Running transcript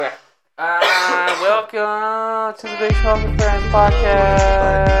Welcome to the Big Smoking Friends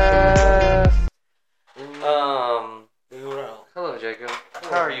podcast. Hello, Jacob.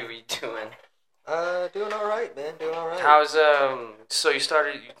 How are you doing? Doing all right, man. Doing all right. How's So you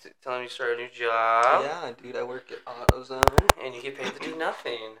started? Telling me you started a new job? Yeah, dude. I work at AutoZone. And you get paid to do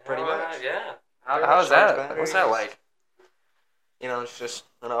nothing. Pretty much. Yeah. Pretty How's much charge that? What's that batteries. like? You know, it's just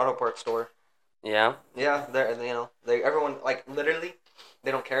an auto parts store. Yeah. Yeah, everyone literally,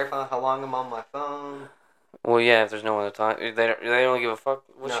 they don't care how long I'm on my phone. Well, yeah. If there's no one to talk, they don't give a fuck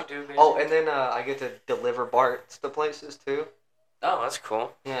what No. you do. Basically. Oh, and then I get to deliver Barts to places too. Oh, that's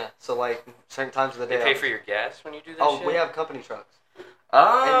cool. Yeah, so like certain times of the day. They pay for your gas when you do that. Oh, shit? we have company trucks.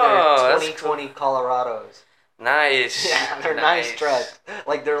 Oh, And they're that's 2020 Colorados. Nice. Yeah, they're nice trucks.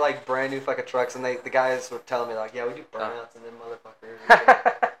 Like they're like brand new fucking trucks, and the guys were telling me like, yeah, we do burnouts and them motherfuckers. And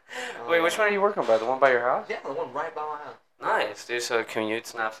shit. Wait, which one are you working by? The one by your house? Yeah, the one right by my house. Nice, dude. So the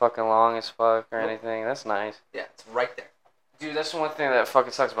commute's not fucking long as fuck or anything. That's nice. Yeah, it's right there. Dude, that's the one thing that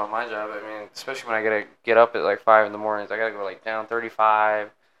fucking sucks about my job. I mean, especially when I gotta get up at like 5 in the mornings. I gotta go like down 35.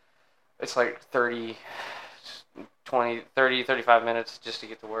 It's like 30, 20, 30, 35 minutes just to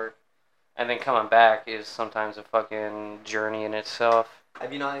get to work. And then coming back is sometimes a fucking journey in itself.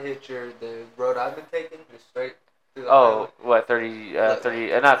 Have you not hit the road I've been taking? Just straight through the Oh, highway? what, 30,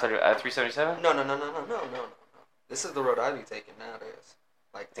 377? No. This is the road I'd be taking nowadays.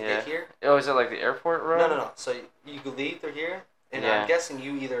 Like, to get here? Oh, is it like the airport road? No. So you could leave through here, and Yeah. I'm guessing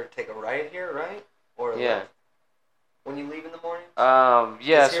you either take a right here, right? Or a Yeah. left. When you leave in the morning?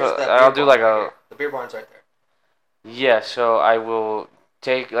 Yeah, 'Cause so here's that I'll beer do barn like right a... here. The beer barn's right there. Yeah, so I will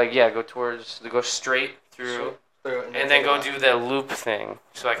take, like, go straight through, and and then go do the loop thing,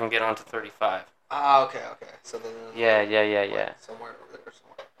 so I can get onto 35. Ah, okay. So then. Yeah. Somewhere over there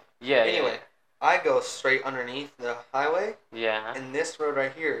somewhere. Yeah, Anyway, I go straight underneath the highway, Yeah. and this road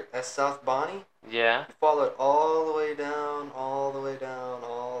right here, that's South Bonnie. Yeah. You follow it all the way down, all the way down,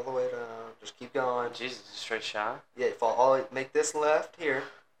 all the way down. Just keep going. Jesus, a straight shot. Yeah, you follow all. Make this left here.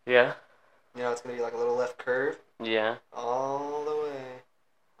 Yeah. You know, it's gonna be like a little left curve. Yeah. All the way.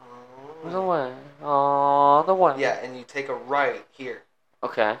 The way. All the way. Yeah, and you take a right here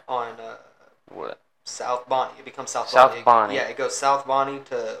Okay. on What? South Bonnie. It becomes South South Bonnie. Yeah, it goes South Bonnie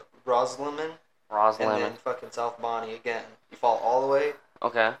to Roslemon. And then Roslemon. fucking South Bonnie again. You follow all the way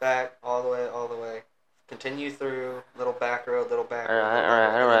Okay. back, all the way. Continue through, little back road.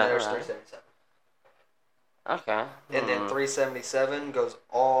 Alright. There's 377. Okay. And then 377 goes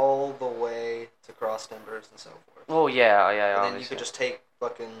all the way to Cross Timbers and so forth. Oh, yeah, And then obviously. you could just take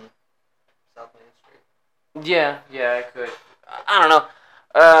fucking South Main Street. Yeah, I could. I don't know.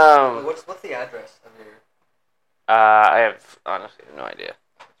 Wait, what's the address of your... I have honestly no idea.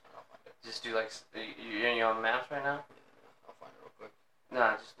 I'll find it. Just do like you're on maps right now. I'll find it real quick.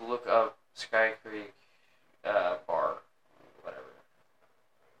 Nah, just look up Sky Creek, bar, whatever.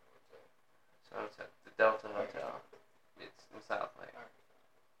 So it's at the Delta Hotel. It's in South Lake.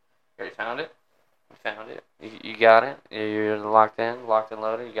 You already found it? You found it? You got it? You're locked in, locked and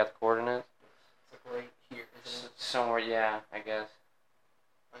loaded. You got the coordinates. It's like right here, isn't it? Somewhere, yeah, I guess.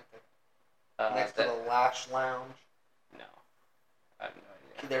 Right there. Next to that- the Lash Lounge. No, I have no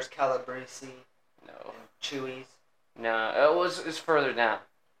idea. There's Calabrese No, and Chewy's. no, it's further down.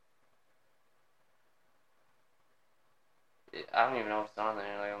 I don't even know if it's on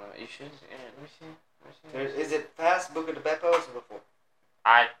there. Like, you should. Yeah, let me see. Is it past Buca de Beppo's or before?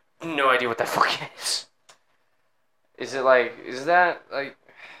 I have no idea what that fuck is. Is that like?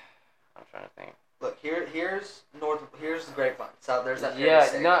 I'm trying to think. Look, here's the Grapevine. So there's that. Yeah,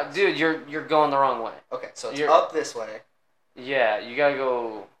 Harry no, Staples. dude, you're going the wrong way. Okay, so it's You're- up this way. Yeah, you gotta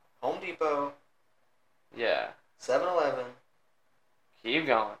go. Home Depot, Yeah, 7-Eleven. keep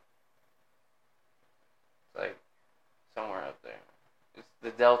going. It's like somewhere up there. It's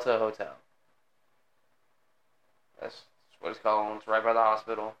the Delta Hotel. That's what it's called. It's right by the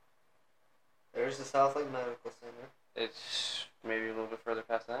hospital. There's the South Lake Medical Center. It's maybe a little bit further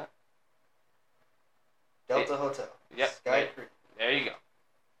past that. Delta Hotel. Yep. Sky Right. Creek. There you go.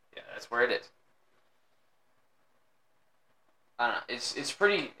 Yeah, that's where it is. I don't know. It's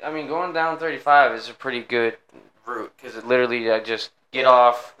pretty. I mean, going down 35 is a pretty good route because it literally just get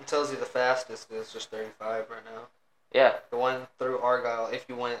off. It tells you the fastest is just 35 right now. Yeah. The one through Argyle. If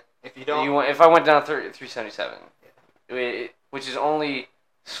you If I went down 377, which is only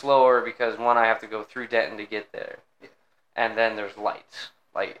slower because one I have to go through Denton to get there, and then there's lights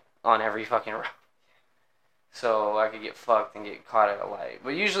like on every fucking road. So I could get fucked and get caught at a light. But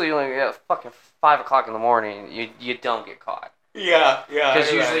usually, like fucking 5 o'clock in the morning, you don't get caught. Yeah. Because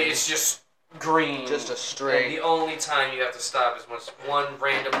usually it's just green. Just a straight. And the only time you have to stop is when one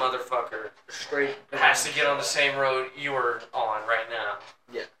random motherfucker Straight. has to get on the same road you are on right now.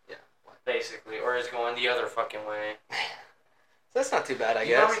 Yeah. Basically, or is going the other fucking way. That's not too bad, I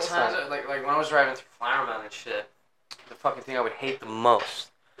You know how guess. many times, like when I was driving through Flower Mound and shit, the fucking thing I would hate the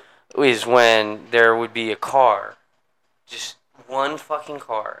most is when there would be a car, just one fucking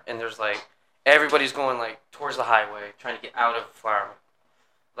car, and there's like, everybody's going like towards the highway, trying to get out of Flower Mound.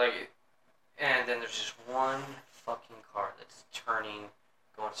 Like, and then there's just one fucking car that's turning,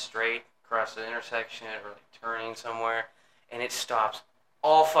 going straight across the intersection, or like turning somewhere, and it stops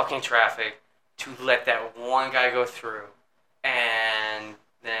all fucking traffic to let that one guy go through, and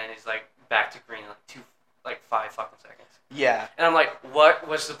then he's like back to green in like 5 fucking seconds. Yeah. And I'm like, what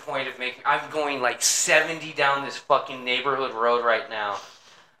was the point of making? I'm going like 70 down this fucking neighborhood road right now,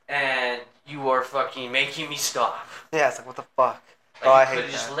 and you are fucking making me stop. Yeah, it's like, what the fuck? Like, I you hate could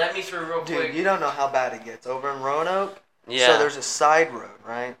that. have just let me through real quick. Dude, you don't know how bad it gets. Over in Roanoke, Yeah. so there's a side road,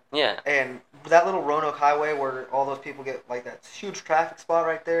 right? Yeah. And that little Roanoke highway where all those people get, like, that huge traffic spot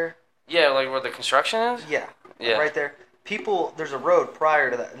right there. Yeah, like where the construction is? Yeah. Yeah. Right there. People, there's a road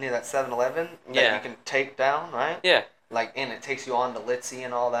prior to that, near that 7-Eleven that Yeah. you can take down, right? Yeah. Like, and it takes you on to Litzy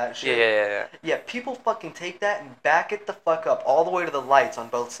and all that shit. Yeah. Yeah, people fucking take that and back it the fuck up all the way to the lights on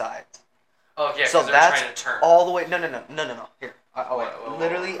both sides. Oh, yeah, So because they're that's trying to turn. all the way. No. Here, wait. What?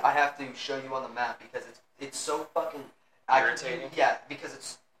 Literally, I have to show you on the map because it's so fucking Irritating? Yeah, because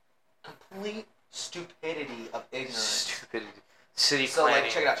it's complete stupidity of ignorance. Stupid city So planning.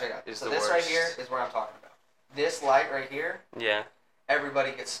 like, check it out. is So the this right worst. here is where I'm talking about. This light right here, Yeah.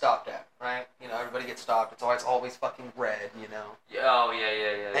 everybody gets stopped at, right? You know, everybody gets stopped. It's always fucking red, you know. Oh,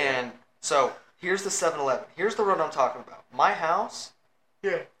 yeah. And so here's the 7-Eleven. Here's the road I'm talking about. My house.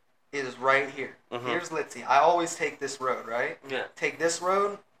 Yeah. Is right here. Mhm. Here's Litzy. I always take this road, right? Yeah. Take this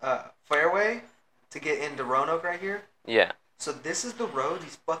road, Fairway, to get into Roanoke right here. Yeah. So this is the road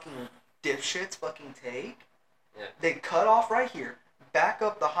these fucking dipshits fucking take. Yeah. They cut off right here, back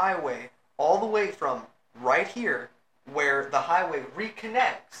up the highway, all the way from right here, where the highway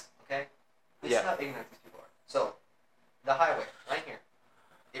reconnects, okay? This is how ignorant these people are. So, the highway, right here,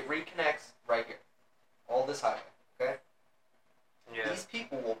 it reconnects right here. All this highway, okay? Yeah. These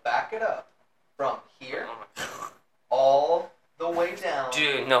people will back it up from here Oh my God. all the way down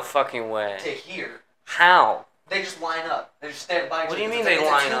Dude, no fucking way. to here. How? They just line up. They just stand by each What do you other. mean It's they a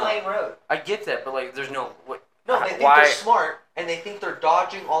line up? 2-lane road. I get that, but like, there's no. What? No, they think Why? they're smart, and they think they're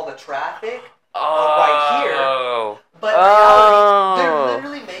dodging all the traffic. Oh. right here. But in Oh. reality, they're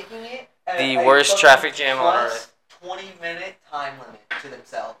literally making it The a worst fucking traffic jam on plus earth. 20-minute time limit to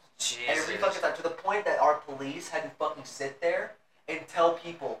themselves. Jesus. Every fucking time. To the point that our police had to fucking sit there and tell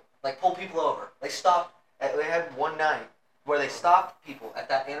people, like, pull people over. They stopped. They had one night where they stopped people at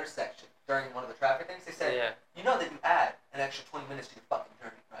that intersection during one of the traffic things. They said, Yeah. you know that you add an extra 20 minutes to your fucking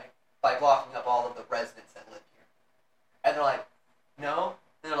journey, right? By blocking up all of the residents that live here. And they're like, no.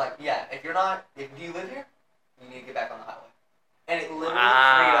 And they're like, yeah, do you live here? You need to get back on the highway. And it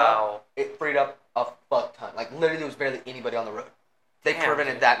literally freed up a fuck ton. Like, literally, there was barely anybody on the road. They Damn,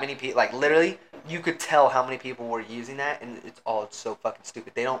 prevented dude. that many people. Like, literally, you could tell how many people were using that, and it's so fucking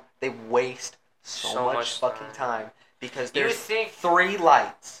stupid. They waste so much fucking time because You would there's think. 3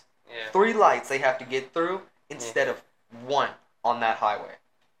 lights. Yeah. 3 lights they have to get through instead of 1 on that highway.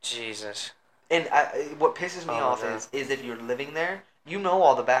 Jesus. And what pisses me off man. is if you're living there, you know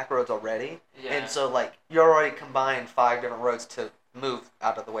all the back roads already. Yeah. And so, like, you're already combined 5 different roads to move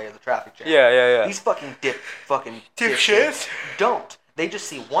out of the way of the traffic jam. Yeah. These fucking dipshits don't. They just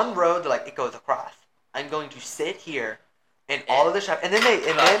see one road, they're like, it goes across. I'm going to sit here and all of this traffic. And then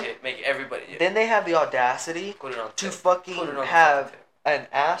make everybody. then they have the audacity Put it on to tape. fucking Put it on have tape. an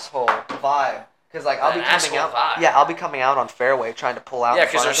asshole vibe. Because, like, I'll An be coming asshole out. vibe. Yeah, I'll be coming out on Fairway trying to pull out Yeah, in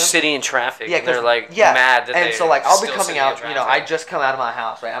because front they're of them. sitting in traffic. Yeah, and they're like yeah. mad that And they so, like, I'll be still coming sitting in out, you know, I traffic. just come out of my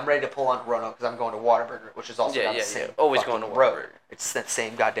house, right? I'm ready to pull on Roanoke because I'm going to Whataburger, which is also down the same Always fucking going to road. Whataburger. It's that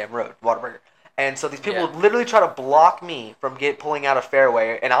same goddamn road, Whataburger. And so these people Yeah. literally try to block me from pulling out of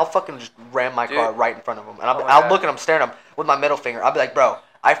Fairway, and I'll fucking just ram my car right in front of them. And I'll look at them, staring at them with my middle finger. I'll be like, bro,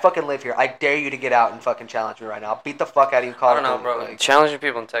 I fucking live here. I dare you to get out and fucking challenge me right now. I'll beat the fuck out of you. I don't know, bro. Like, Challenging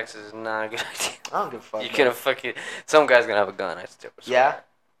people in Texas is not a good idea. I don't give a fuck. You're man. gonna fucking. Some guy's gonna have a gun. I still. Yeah?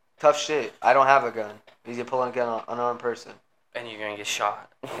 Tough shit. I don't have a gun. He's gonna pull on a gun on an unarmed person. And you're gonna get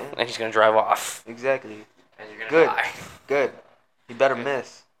shot. And he's gonna drive off. Exactly. And you're gonna Good. die. Good. He better Good.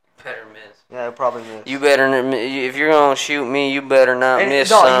 miss. Better miss. Yeah, he'll probably miss. You better. If you're gonna shoot me, you better not And miss.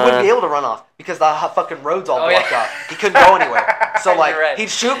 no, son. he wouldn't be able to run off because the fucking road's all Oh, blocked yeah. off. He couldn't go anywhere. So like You're right. he'd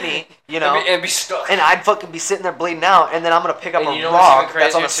shoot me, you know, and be stuck. and I'd fucking be sitting there bleeding out, and then I'm gonna pick up And a you know what's rock even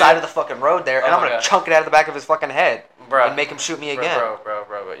that's on the crazier, side too? of the fucking road there, and Oh I'm my gonna God. chunk it out of the back of his fucking head Bro. and make him shoot me again. Bro.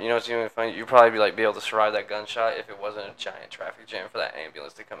 But you know what's even funny? You'd probably be able to survive that gunshot if it wasn't a giant traffic jam for that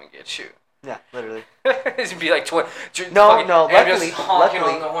ambulance to come and get you. Yeah, literally. It'd be like No. ambulance Luckily, honking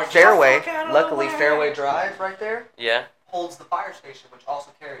on the horn. Get the Fairway. fuck out of the Luckily, way. Fairway Drive right there Yeah. holds the fire station, which also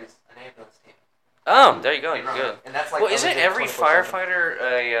carries an ambulance team. Oh, there you go. You're good. And that's like Well, isn't legit every 24/7. fighter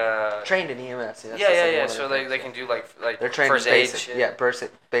a trained in EMS? Yeah. So they can do like they're trained first in aid basic. shit. Yeah,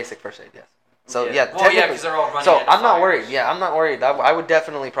 basic first aid. Yes. So Well, technically. yeah, because they're all running. So into I'm not fires. worried. Yeah, I'm not worried. I would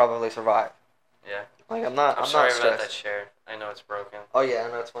definitely probably survive. Yeah. Like I'm not. I'm I'm sorry not about stressed. that chair. I know it's broken. Oh yeah,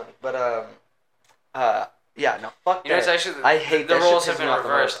 I know it's funny, but yeah, no, fuck You know, that. it's actually I hate the that shit roles pisses have been me off the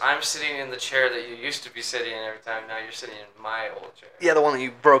reversed. most. I'm sitting in the chair that you used to be sitting in every time. Now you're sitting in my old chair. Yeah, the one that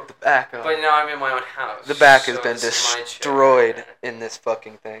you broke the back of. But now I'm in my own house. The back has so been this is my destroyed chair. in this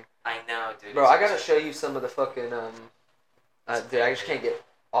fucking thing. I know, dude. Bro, I gotta show you some of the fucking dude, I just can't get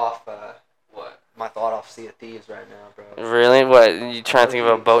off What? my thought off Sea of Thieves right now, bro. Really? What? You trying to think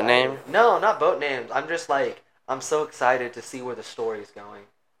of a boat name? No, not boat names. I'm just like I'm so excited to see where the story's going.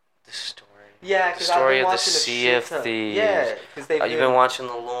 The story. Yeah, The because I've story been of the watching a Sea shit of ton. Thieves. Yeah, because they've You've been watching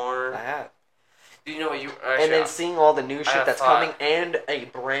the lore. I have. Do you know what you? And Actually, then seeing all the new shit have that's thought. coming and a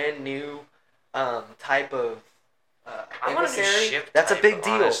brand new type of I want a new emissary. ship That's a type, big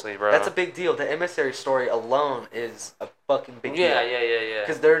deal. honestly, bro. That's a big deal. The emissary story alone is a fucking big deal. Yeah.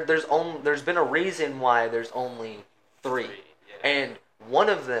 Because there's been a reason why there's only three, Yeah. and one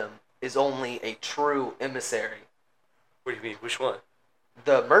of them is only a true emissary, What do you mean? Which one?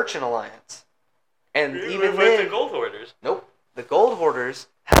 the Merchant Alliance. And What even about then, the gold hoarders. nope, the Gold Hoarders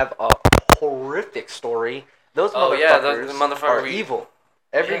have a horrific story. Those Oh, motherfuckers, yeah, the motherfucker are we- evil.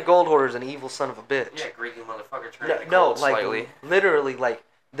 Every Yeah. Gold Hoarder is an evil son of a bitch. Yeah, greedy motherfucker turned No, into no, gold like slightly. literally, like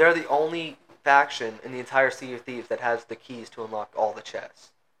they're the only faction in the entire Sea of Thieves that has the keys to unlock all the chests.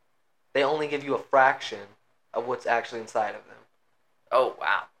 They only give you a fraction of what's actually inside of them. Oh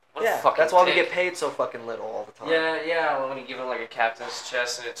wow. What a Yeah, fucking that's why we dick. get paid so fucking little all the time. Yeah. Well, when you give him like a captain's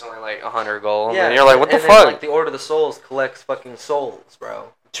chest and it's only like 100 gold, Yeah, and you're like, what the and fuck? then, like the Order of the Souls collects fucking souls,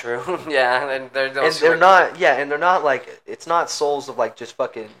 bro. True. Yeah, and they're And they're not. Yeah, and they're not like it's not souls of like just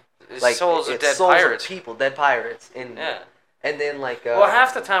fucking like souls of it's dead souls pirates. of people, dead pirates, and Yeah. and then like Well,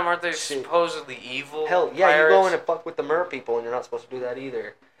 half the time aren't they shit. supposedly evil? hell yeah, pirates? you go in and fuck with the mer people, and you're not supposed to do that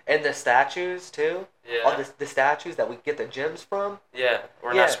either. And the statues too. Yeah. All the statues that we get the gems from. Yeah.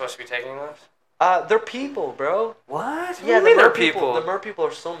 We're Yeah. not supposed to be taking those. They're people, bro. What? Yeah, the mer people. The mer people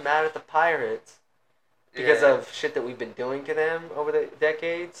are so mad at the pirates because of shit that we've been doing to them over the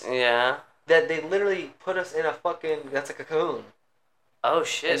decades Yeah. that they literally put us in a fucking that's a cocoon. Oh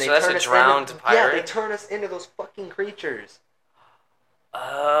shit! And they So that's turn a us drowned into, pirate. Yeah, they turn us into those fucking creatures.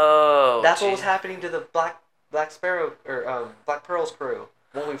 Oh. That's what was geez. happening to the Black Sparrow or Black Pearl's crew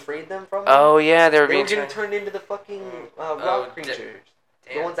when we freed them from them. Oh yeah, they were they being were getting turned. turned into the fucking Oh, rock creatures.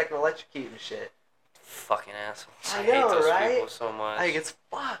 The Damn. ones that can electrocute and shit. Fucking assholes. I hate know, those right? people so much. Like it's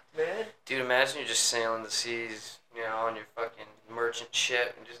fucked, man. Dude, imagine you're just sailing the seas, you know, on your fucking merchant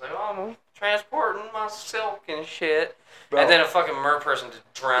ship, and just like, oh, I'm transporting my silk and shit. Bro. And then a fucking mer person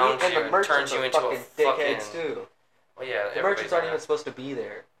just drowns and you the and merchants turns you are into a fucking dickheads too. Well, yeah, The merchants aren't even supposed to be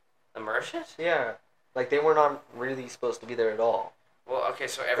there. The merchants? Yeah, like they were not really supposed to be there at all. Well, okay,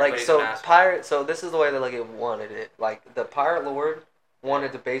 so everybody's Like so, an asshole. pirate. So this is the way that like it wanted it. Like the pirate lord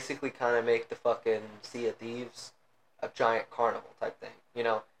wanted to basically kind of make the fucking Sea of Thieves a giant carnival type thing. You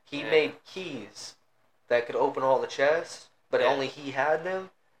know, he Yeah. made keys that could open all the chests, but Yeah. only he had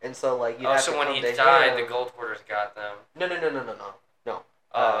them. And so like you Oh, have so to when come he to died, him. the gold hoarders got them. No.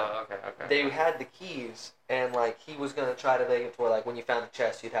 Oh, okay. They had the keys, and like he was gonna try to make it to where like when you found the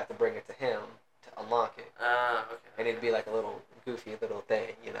chest, you'd have to bring it to him to unlock it, Okay. and it'd be like a little goofy little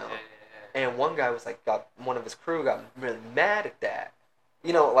thing, you know. Yeah. And one guy was like, one of his crew got really mad at that,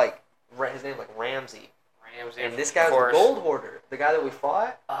 you know, like his name like Ramsey, Ramsey, and this of guy was a course. gold hoarder, the guy that we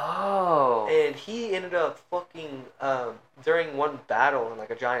fought, Oh. and he ended up fucking during one battle in like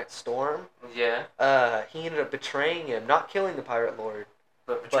a giant storm, Yeah. he ended up betraying him, not killing the pirate lord.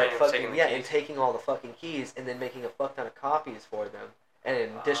 But But betraying him, taking fucking the yeah, keys. and taking all the fucking keys and then making a fuck ton of copies for them and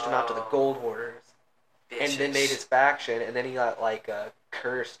then dished them out to the Oh. gold hoarders and then made his faction and then he got like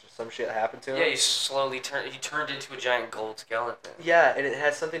cursed or some shit happened to him. Yeah, he turned into a giant gold skeleton. Yeah, and it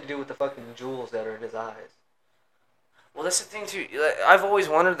has something to do with the fucking jewels that are in his eyes. Well, that's the thing too. I've always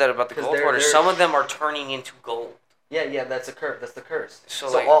wondered that about the 'Cause gold they're- hoarders. they're- Some of them are turning into gold. Yeah, that's a curse. That's the curse. So,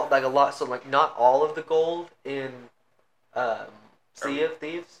 So like- all like a lot. So like not all of the gold in Sea of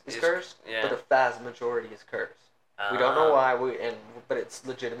Thieves is cursed, Yeah. but the vast majority is cursed. We don't know why. But it's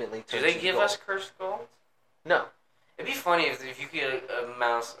legitimately. Do they give us cursed gold? No. It'd be funny if you get a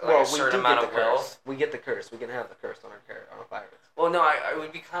mouse a certain amount of wealth. We get the curse. We can have the curse on our pirates. Well, no, it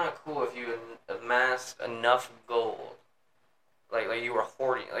would be kind of cool if you amassed enough gold. Like you were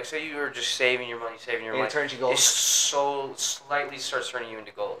hoarding. Like, say you were just saving your money. It turns you gold. It so slightly starts turning you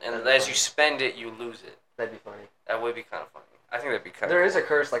into gold. And as you spend it, you lose it. That'd be funny. That would be kind of funny. I think that'd be kind of There cool. is a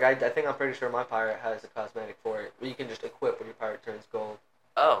curse. Like, I think I'm pretty sure my pirate has a cosmetic for it. Where you can just equip when your pirate turns gold.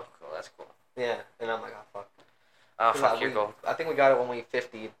 Oh, cool. That's cool. Yeah. And I'm like, oh, fuck. Oh, fuck your gold. I think we got it when we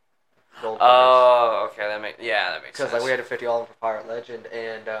 50'd gold. Oh, okay. That makes sense. Because, like, we had to 50 all of them for Pirate Legend,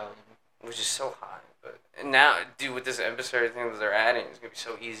 and, which is so high. But now, dude, with this emissary thing that they're adding, it's gonna be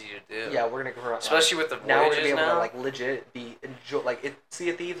so easy to do. Yeah, we're gonna go especially with the voyages now. We're gonna be able now. to like legit be enjoy. Like, Sea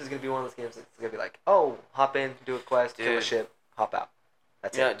of Thieves is gonna be one of those games that's gonna be like, oh, hop in, do a quest, kill a ship, hop out.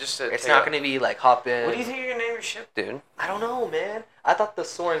 That's it. Just it's not gonna be like hop in. What do you think you're gonna name your ship, dude? I don't know, man. I thought the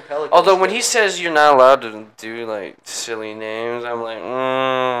Soaring Pelican. Although when he says you're not allowed to do like silly names, I'm like,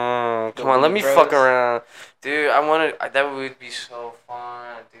 come on, let me fuck around, dude. I want to. That would be so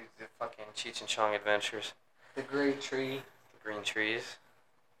fun, dude. The fucking Cheech and Chong Adventures. The Great Tree. The Green Trees.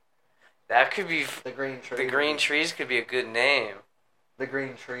 That could be. The Green Tree. The Green Trees could be a good name. The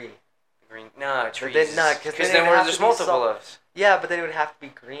Green Tree. The Green. No, trees. Because then there's multiple of us. Yeah, but then it would have to be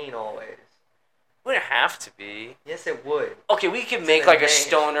green always. Wouldn't have to be. Yes, it would. Okay, we could make like a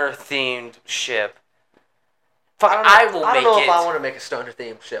stoner themed ship. Fuck, I don't know if I want to make a stoner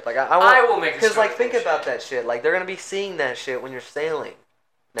themed ship. Like I will make a because like think about that shit. Like they're gonna be seeing that shit when you're sailing.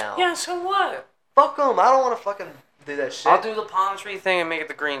 Now. Yeah. So what? Fuck them. I don't want to fucking do that shit. I'll do the palm tree thing and make it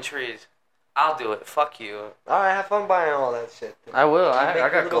the green trees. I'll do it. Fuck you. All right, have fun buying all that shit. I will. I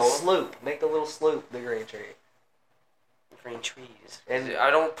got gold. Sloop. Make the little sloop the green tree. Green trees. And I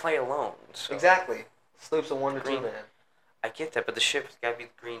don't play alone. So. Exactly. Sloop's a 1 to 2 man. I get that, but the ship's gotta be the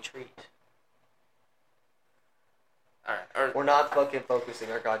green trees. Alright. We're not fucking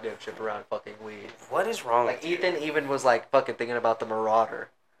focusing our goddamn ship around fucking weed. What is wrong with you? Ethan even was like fucking thinking about the Marauder.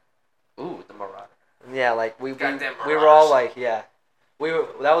 Ooh, the Marauder. Yeah, like we were all like, yeah.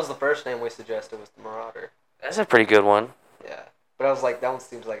 That was the first name we suggested was the Marauder. That's a pretty good one. Yeah. But I was like, that one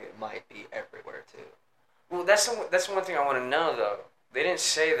seems like it might be everywhere too. Well, that's one thing I want to know though. They didn't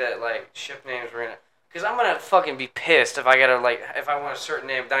say that like ship names were in it. Cause I'm gonna fucking be pissed if I want a certain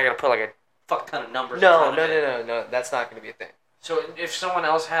name, then I gotta put like a fuck ton of numbers. No. That's not gonna be a thing. So if someone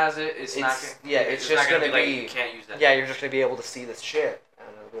else has it, it's not gonna. Yeah, it's just gonna be. Like, you can't use that. Yeah, you're just gonna be able to see this ship, and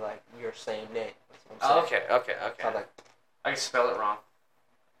it'll be like your same name. That's what I'm saying. Okay. So I'm like, I can spell it wrong.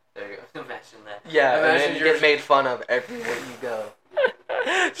 There you go. Imagine that. Yeah, and then you get made fun of everywhere you go.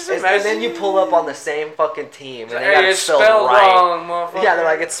 Just and then you pull up on the same fucking team, and they got it spelled right. Wrong, motherfucker. Yeah, they're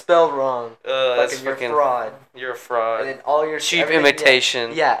like, it's spelled wrong. That's you're a fraud. You're a fraud. And then all your cheap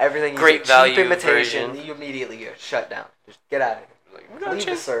imitation. Yeah, everything. Great value cheap imitation. version. You immediately get shut down. Just get out of here. Like, leave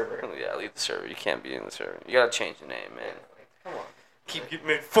the server. Yeah, leave the server. You can't be in the server. You gotta change the name, man. Come on. Keep getting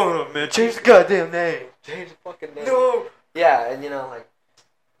made fun of, man. Change the goddamn name. Change the fucking name. No. Yeah, and like,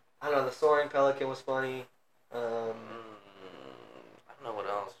 I don't know. The Soaring Pelican was funny. I don't know what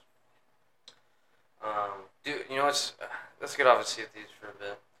else. Dude, you know what's? Let's get off of Sea of Thieves for a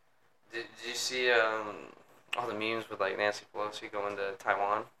bit. Did you see all the memes with like Nancy Pelosi going to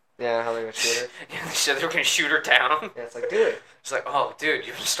Taiwan? Yeah, how they're gonna shoot her. Yeah, they said they were gonna shoot her down. Yeah, it's like, do it. It's like, oh, dude,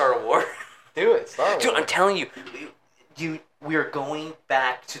 you're gonna start a war. Do it, start a war. Dude, I'm telling you, we are going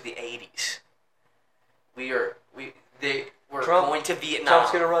back to the '80s. We're going to Vietnam.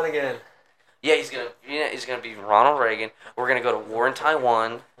 Trump's gonna run again. Yeah, he's gonna be Ronald Reagan. We're gonna go to war in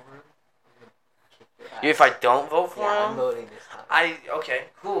Taiwan. If I don't vote for him, I'm voting this time. Okay,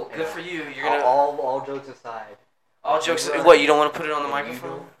 cool, good for you. You're gonna all jokes aside. All jokes. What, you don't want to put it on the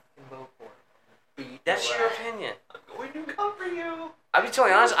microphone? You can vote for him. That's your opinion. I'm going to cover you. I'll be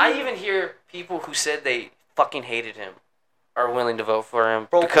totally honest. I even hear people who said they fucking hated him are willing to vote for him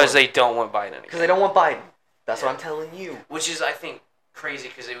because they don't want Biden anymore. Because they don't want Biden. That's what I'm telling you. Which is, I think, crazy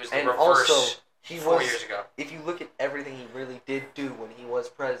because it was the reverse also, 4 years ago. If you look at everything he really did do when he was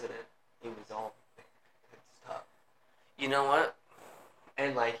president, it was all tough. You know what?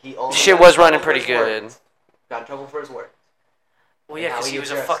 And like he also shit was running pretty good. Got in trouble for his words. Well, yeah, because he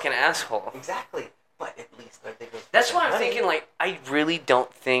was a fucking asshole. Exactly. But at least I think that's why I'm thinking, like, I really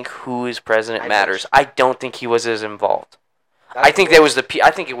don't think who is president matters. I don't think he was as involved. I think it was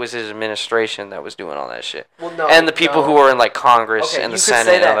his administration that was doing all that shit. Well, no, and the people who were in like Congress and the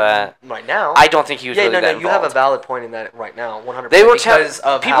Senate and all that. Right now, I don't think he was really that involved. You have a valid point in that right now, 100%. They were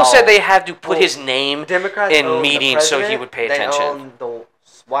people said they had to put his name in meetings so he would pay attention. They own the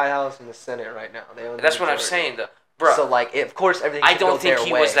White House and the Senate right now. That's what I'm saying, though. Bruh. So like, of course, everything. I should go don't think their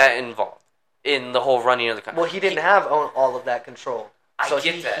he way. was that involved in the whole running of the country. Well, he didn't have all of that control. I So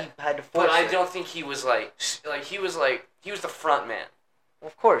get he that. had to force But I it. don't think he was he was the front man.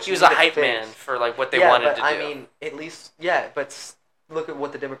 Of course, He you was a need to hype fix. man for like what they Yeah, wanted but to do. I mean, at least but look at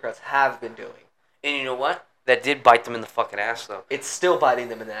what the Democrats have been doing. And you know what? That did bite them in the fucking ass, though. It's still biting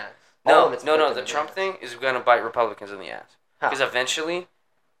them in the ass. All of No, it's no, biting no. them The in Trump ass. thing is going to bite Republicans in the ass. How? Because eventually,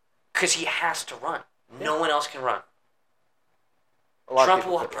 because he has to run. No one else can run. A lot of Trump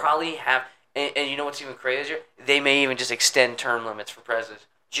people will could run. probably have, and you know what's even crazier? They may even just extend term limits for presidents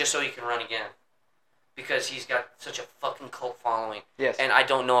just so he can run again. Because he's got such a fucking cult following. Yes. And I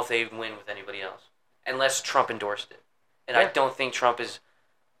don't know if they win with anybody else. Unless Trump endorsed it. And I Yeah. don't think Trump is...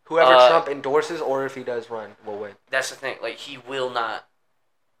 Whoever Trump endorses, or if he does run, will win. That's the thing. Like, he will not...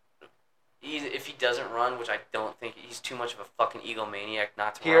 If he doesn't run, which I don't think... He's too much of a fucking egomaniac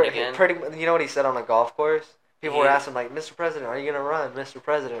not to run again. You know what he said on a golf course? People were Yeah. asking, like, Mr. President, are you going to run? Mr.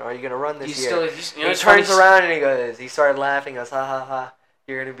 President, are you going to run this He's year? still... you know, He it's funny, turns around and he started laughing, goes, ha ha ha,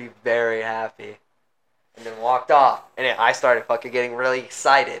 you're going to be very happy. And then walked off. And I started fucking getting really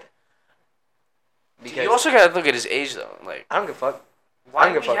excited. Because You also gotta look at his age, though. Like, I don't give a fuck. I why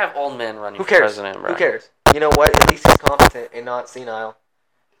don't do give a we fuck. have old men running Who for cares? president, bro? Who cares? You know what? At least he's competent and not senile.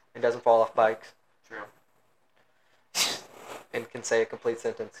 And doesn't fall off bikes. True. And can say a complete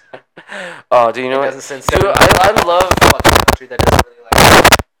sentence. Oh, do you know It what? doesn't send Dude, seven I love fucking country that doesn't really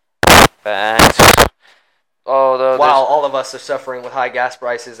like facts. Oh, the while all of us are suffering with high gas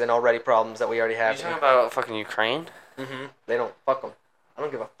prices and already problems that we already you have. talking about fucking Ukraine? Mm-hmm. They don't fuck them. I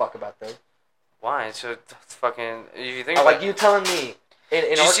don't give a fuck about them. Why? So it's fucking. If you think Oh, about like you telling me in you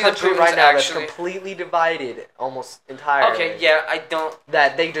our see the country Putin's right now actually- that's completely divided almost entirely. Okay, yeah, I don't.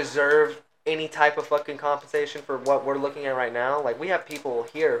 That they deserve any type of fucking compensation for what we're looking at right now. Like we have people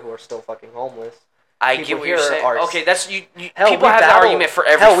here who are still fucking homeless. I People get what here you're saying. are- Okay, that's you. Hell, People we have battle- the argument for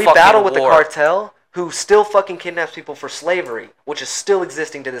every Hell, we fucking battle with war. the cartel who still fucking kidnaps people for slavery, which is still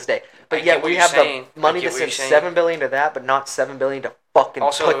existing to this day. But I yet get what we you're have saying. the money I get to what you're send saying. $7 billion to that, but not $7 billion to fucking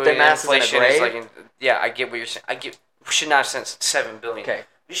Also, put them asses in a inflation grave. is like, yeah, I get what you're saying. We should not have sent $7 billion. Okay.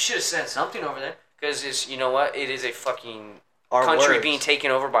 We should have sent something over there because it's you know what? It is a fucking Our country words. being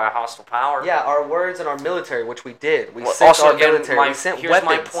taken over by a hostile power. Yeah, our words and our military, which we did. We Well, sent also, our again, military. We sent here's weapons.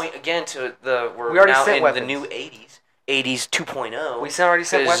 my point again to we're We already now sent in weapons. the new 80s 2.0. We already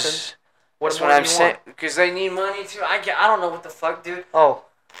sent 'cause weapons. What That's more what do I'm you saying. want? Because they need money too. I don't know what the fuck, dude. Oh,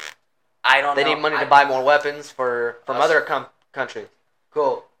 I don't they know. need money to buy more weapons from Us. other countries.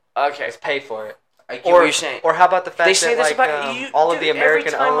 Cool. Okay. Let's pay for it. I get what you're saying. Or how about the fact They say that this like, about you. all dude, of the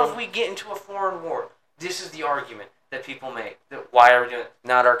American every time owned... if we get into a foreign war, this is the argument that people make. That why are we doing it?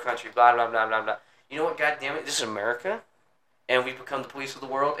 Not our country. Blah blah blah blah blah. You know what? God damn it! This is America, and we become the police of the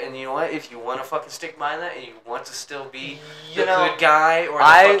world. And you know what? If you want to fucking stick by that, and you want to still be You the know, good guy or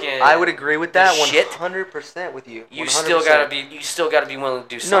the fucking I would agree with that shit. 100% with you. you 100%. still gotta be willing to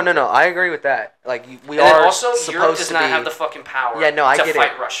do something. No. I agree with that. Like we And then are also, Europe supposed does to not be. have the fucking power Yeah, no, I to get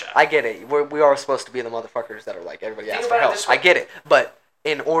fight it. Russia. I get it. We are supposed to be the motherfuckers that are like everybody Think asks for about it help. this way. I get it, but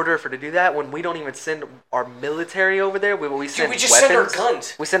in order to do that, when we don't even send our military over there, we Dude, send we just weapons. send our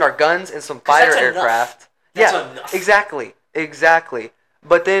guns. We send our guns and some 'Cause fighter that's enough. aircraft. That's yeah, enough. exactly.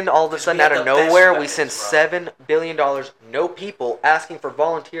 But then all of a 'Cause sudden, we out have of the best nowhere, we weapons, send bro. $7 billion, no people, asking for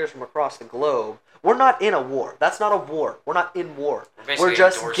volunteers from across the globe. We're not in a war. That's not a war. We're not in war. basically We're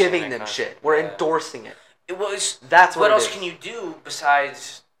just endorsing giving that them country. shit. We're Yeah. endorsing it. It was. That's what What it else is. can you do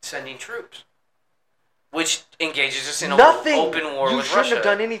besides sending troops? Which engages us in Nothing. an open war You with shouldn't Russia. have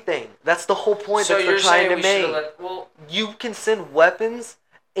done anything. That's the whole point so that you're they're trying saying to we make. should have well, You can send weapons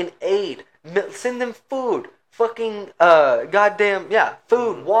and aid. Send them food. Fucking,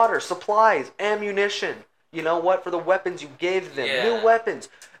 food, water, supplies, ammunition. You know what? For the weapons you gave them. Yeah. New weapons.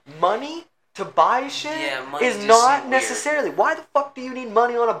 Money to buy shit Yeah, money is just not seem weird. necessarily. Why the fuck do you need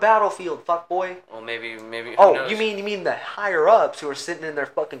money on a battlefield, fuckboy? well, maybe. Who Oh, knows? you mean the higher ups who are sitting in their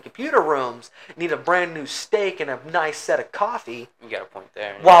fucking computer rooms need a brand new steak and a nice set of coffee You got a point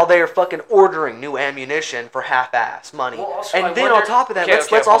there. while they are fucking ordering new ammunition for half-ass money. Well, also, and I then wonder- on top of that, Okay, let's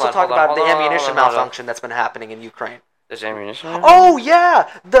hold also on, talk hold on, about the hold on, ammunition hold on. malfunction that's been happening in Ukraine. There's ammunition. Oh yeah,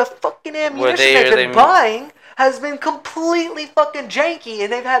 the fucking ammunition they- they've are been they- buying has been completely fucking janky,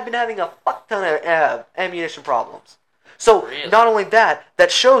 and they've been having a fuck ton of ammunition problems. So Really? not only that,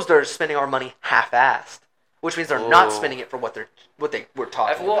 that shows they're spending our money half-assed, which means they're not Ooh. spending it for what they were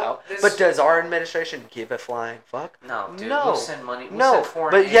talking Well, about. this- But does our administration give a flying fuck? No, dude. No. We'll send money. We'll No, send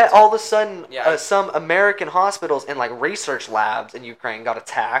foreign but aid yet to- all of a sudden, Yeah, some American hospitals and like research labs in Ukraine got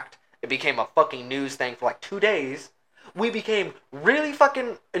attacked. It became a fucking news thing for like 2 days. we became really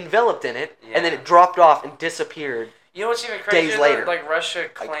fucking enveloped in it, and then Yeah. it dropped off and disappeared. You know what's even crazier? Days later. Like Russia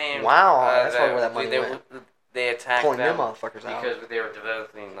claimed. wow, that's that probably where that money they, went. They attacked Pulling them them motherfuckers out. because they were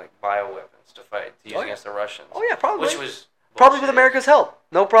developing like bioweapons to fight to use Oh, yeah. against the Russians. Oh yeah, probably. Which was probably with bullshit. America's help.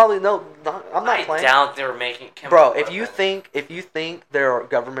 No, probably no. I'm not I playing. doubt they were making chemical Bro, weapons. if you think there are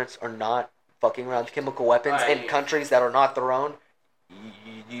governments are not fucking around with chemical weapons in Right. countries that are not their own,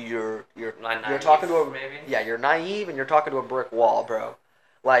 you're Naive, talking to a maybe. yeah, you're naive and you're talking to a brick wall, bro.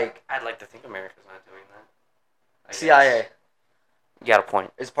 Like I'd like to think America's not doing that. I CIA guess. You got a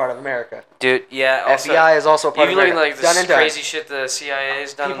point, is part of America. dude. Yeah. Also, FBI is also a part you of look America. at like Done this and done. crazy shit the CIA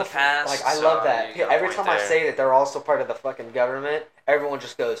has done in the People past. Like I so love that. you got a Every point time I there. say that they're also part of the fucking government, everyone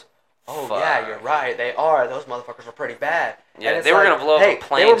just goes, "Oh yeah, you're Fuck. right. They are. Those motherfuckers are pretty bad." Yeah, And it's they were like, gonna blow up hey, a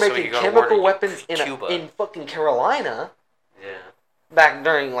plane they were so we making could go to war chemical to weapons Cuba. in fucking Carolina Yeah. back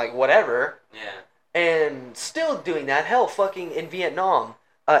during like whatever, Yeah. and still doing that. Hell, fucking in Vietnam,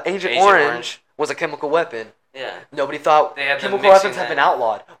 Agent Agent Orange Orange. was a chemical weapon. Yeah. Nobody thought They had them chemical mixing weapons have that. been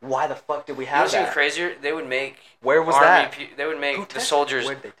outlawed. Why the fuck did we You know have what's even that? crazier? They would make Where was army that? they would Who make the tested- soldiers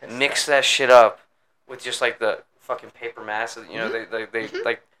where'd they test mix that shit up with just like the fucking paper mass. You know, Mhm. they Mhm.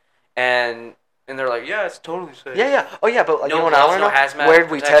 like, and they're like, yeah, it's totally safe. Yeah, yeah. Oh, yeah, but like, No you know what I gloves, want no to know? hazmat Where did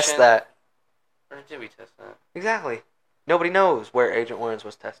we test protection. that? Or did we test that? Exactly. Nobody knows where Agent Orange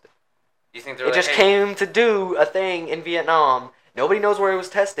was tested. You think they're It like, just hey, came to do a thing in Vietnam. Nobody knows where it was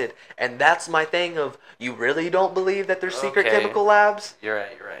tested. And that's my thing of, you really don't believe that there's secret Okay. chemical labs? You're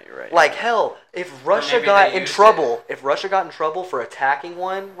right. You're right. You're right. Like, hell, if Russia maybe got they in used trouble, if Russia got in trouble for attacking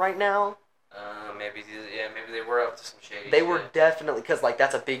one right now, maybe they were up to some shady. they shit. were definitely, because, like,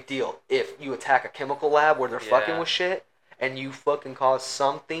 that's a big deal. If you attack a chemical lab where they're fucking Yeah. with shit, and you fucking cause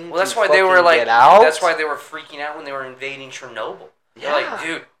something Well, that's to why they were fucking like. get out, That's why they were freaking out when they were invading Chernobyl. They're Yeah. like,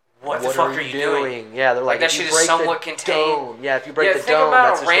 dude, what the fuck are you doing? Yeah, they're like, that if you shit is break somewhat the contained. dome, yeah, if you break Yeah, the think dome, about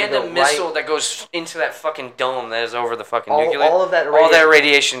that's a just gonna random go right- missile that goes into that fucking dome that is over the fucking nuclear. all of that all that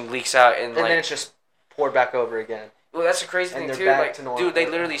radiation, radiation leaks out and and like. then it's just poured back over again. Well, that's the crazy and thing they're too. back Like, to normal. dude, they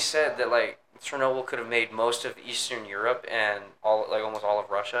literally said that like Chernobyl could have made most of Eastern Europe and almost all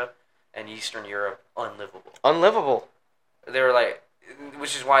of Russia and Eastern Europe unlivable. Unlivable. They were like,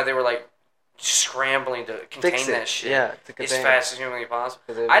 which is why they were like scrambling to contain Fix it. that shit Yeah, to as contain fast as humanly possible.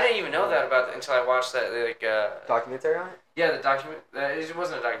 it. 'Cause it I was- didn't even know that about it until I watched that documentary on it. yeah, the document. It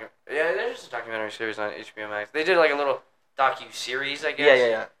wasn't a document. Yeah, there's just a documentary series on HBO Max. They did like a little docu-series, I guess.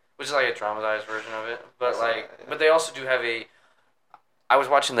 Yeah. Which is like a dramatized version of it. But That's like, right, yeah. but they also do have a. I was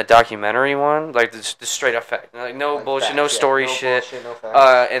watching the documentary one, like the straight up fact, like no Like bullshit, facts, no yeah, story no shit. bullshit, no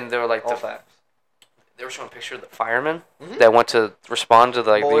facts. And they were like All facts. they were showing a picture of the firemen Mhm. that went to respond to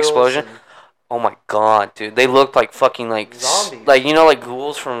like the Boils explosion. and- Oh my god, dude! They looked like fucking like Zombies. like you know like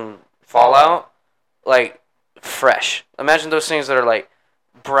ghouls from Fallout, like fresh. Imagine those things that are like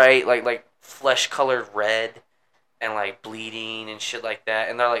bright, like flesh colored red, and like bleeding and shit like that,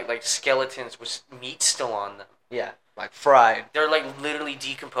 and they're like skeletons with meat still on them. Yeah, like fried. They're like literally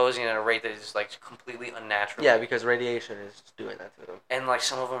decomposing at a rate that is like completely unnatural. Yeah, because radiation is doing that to them. And like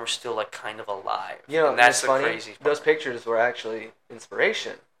some of them are still like kind of alive. You know, and that's it's the funny. crazy part. Those pictures were actually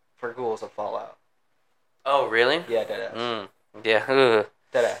inspiration for ghouls of Fallout. Oh really? Yeah, deadass. Yeah. Ugh.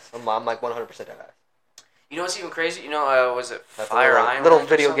 Deadass. I'm like 100% deadass. You know what's even crazy? You know, was it That's a Fire little- Island? little or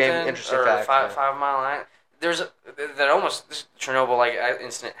video game something? interesting or fact, yeah. 5 Mile Island. There's that almost this Chernobyl like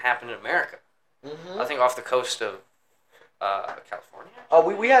incident happened in America. Mm-hmm. I think off the coast of California. Oh,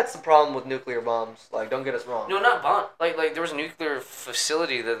 we had some problem with nuclear bombs. Like, don't get us wrong. No, not bomb. Like there was a nuclear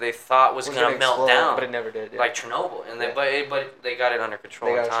facility that they thought was It gonna melt explode, down, but it never did. Yeah. like Chernobyl, and Yeah. but they got it under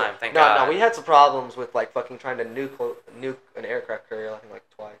control They in got time. shit. Thank no, God. No, we had some problems with like fucking trying to nuke an aircraft carrier. I think like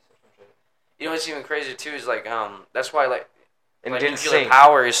twice or some shit. You know what's even crazier too is like that's why like And like it didn't nuclear sink.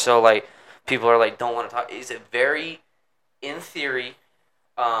 power is so like people are like don't want to talk. Is it very, in theory,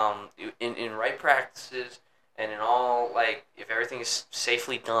 in right practices and in all like if everything is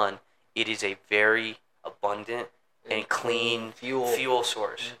safely done, it is a very abundant and clean fuel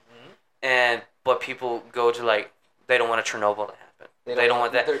source. Mhm. But people go to like they don't want a Chernobyl to happen. They don't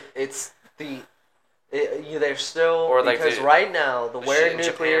want that. It's they're still Or, like, because the- right now the the where shit in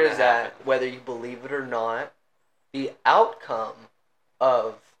nuclear Japan is that at, happened. whether you believe it or not, the outcome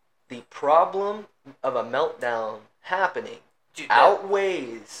of the problem of a meltdown happening Dude,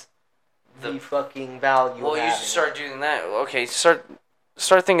 outweighs the The- fucking value. well, of you having should start it. doing that. Okay, start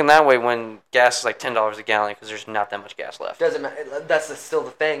thinking that way when gas is like $10 a gallon because there's not that much gas left. Doesn't matter. That's still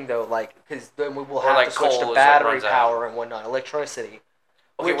the thing though. Like, because then we will Or have like to switch coal to is what battery runs out. power and whatnot, electricity.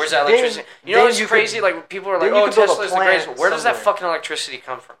 Okay, Which where's that then- electricity? You know then what's you crazy? could- Like people are like, then you "Oh, could build a Tesla's the plant greatest." Where does that somewhere. fucking electricity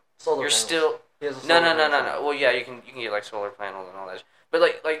come from? Solar You're panels. still He has a No. solar panel. Well, yeah, you can get like solar panels and all that. But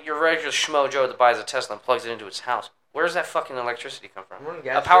like your regular schmo Joe that buys a Tesla and plugs it into his house. Where does that fucking electricity come from?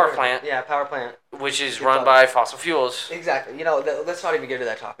 A power plant. Yeah, a power plant. Which is run by fossil fuels. Exactly. Let's not even get to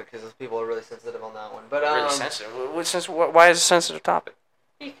that topic because people are really sensitive on that one. But really sensitive. Why is it a sensitive topic?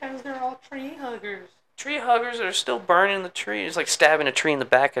 Because they're all tree huggers. Tree huggers that are still burning the tree. It's like stabbing a tree in the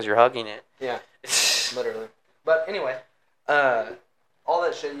back as you're hugging it. Yeah. Literally. But anyway, all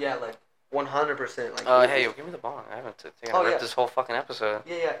that shit. Yeah, like 100%. Like. Hey, give me the bong. I haven't taken a rip this whole fucking episode.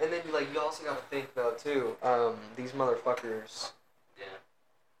 Yeah, and then like you also gotta think though too. These motherfuckers. Yeah.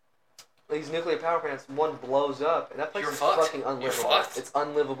 These nuclear power plants, one blows up, and that place is fucking unlivable. You're fucked. It's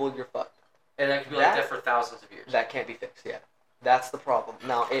unlivable. You're fucked. And that could be like that for thousands of years. That can't be fixed. Yeah, that's the problem.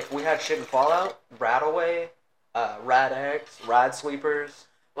 Now, if we had shit in Fallout, Radaway, Rad-X, Rad Sweepers.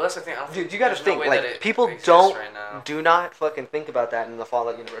 Well, that's the thing. Dude, you gotta think people do not fucking think about that in the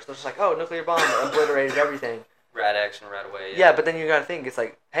Fallout universe. They're just like, oh, nuclear bomb obliterated everything. Rad-X and Radaway. Yeah, but then you gotta think it's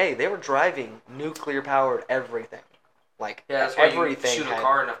like, hey, they were driving nuclear powered everything. Like that's why everything you shoot a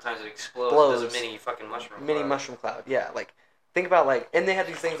car enough times it explodes. There's a mini fucking mushroom cloud. Yeah, like think about like, and they had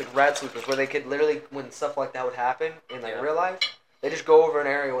these things like rad sweepers where they could literally, when stuff like that would happen in like real life, they just go over an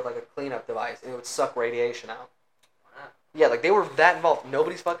area with like a cleanup device and it would suck radiation out. Wow. Yeah, like they were that involved.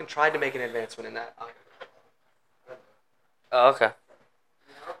 Nobody's fucking tried to make an advancement in that. Oh, okay.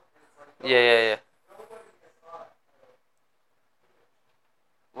 Yeah.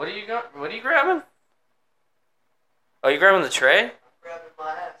 What are you grabbing? Oh, you grabbing the tray? I'm grabbing my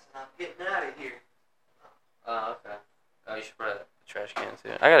ass and I'm getting out of here. Oh, okay. Oh, you should put the trash can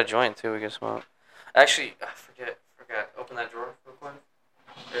too. I got a joint too. We can smoke. Actually, I forgot. Open that drawer real quick.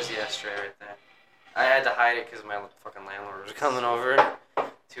 There's the ashtray right there. I had to hide it because my fucking landlord was coming over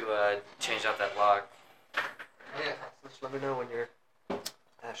to change out that lock. Yeah, just let me know when you're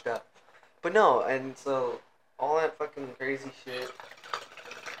ashed up. But no, and so all that fucking crazy shit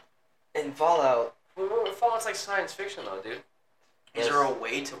in Fallout. Fallout's like science fiction though, dude. Is there a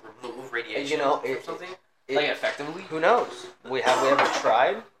way to remove radiation from something? Like effectively? Who knows? We ever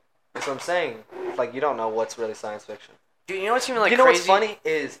tried? That's what I'm saying. Like you don't know what's really science fiction. Dude, you know what's even like crazy? What's funny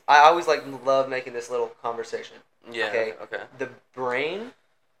is I always like love making this little conversation. Yeah. Okay. Okay. The brain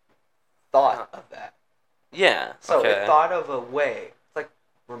thought of that. Yeah. So it thought of a way. It's like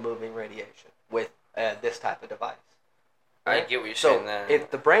removing radiation with this type of device. Right? I get what you're saying there. If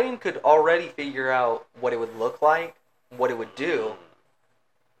the brain could already figure out what it would look like, what it would do,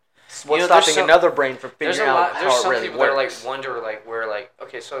 what's stopping another brain from figuring out how it really works? There's some people that are like wonder like where like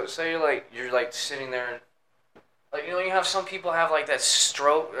okay, so say you're like sitting there and like you have some people have like that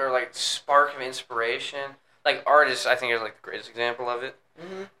stroke or like spark of inspiration. Like artists, I think is like the greatest example of it.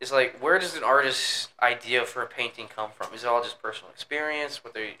 Mm-hmm. It's like where does an artist's idea for a painting come from? Is it all just personal experience?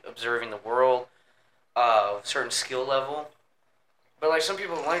 What they're observing the world? Certain skill level, but like some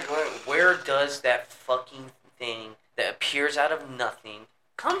people like, where does that fucking thing that appears out of nothing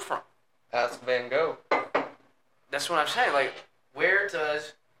come from? Ask Van Gogh. That's what I'm saying. Like, where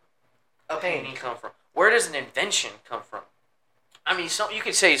does a painting come from? Where does an invention come from? I mean, you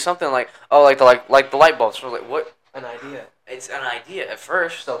could say something like, oh, like the light bulbs. So like what? An idea. It's an idea at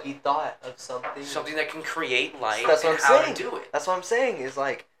first. So he thought of something. Something that can create light. That's what I'm saying. To do it. That's what I'm saying. Is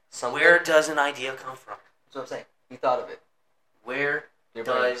like. Something. Where does an idea come from? That's what I'm saying. You thought of it. Where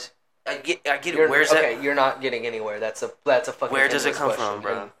does I get it? Where's that? Okay, you're not getting anywhere. That's a fucking. Where does it come from,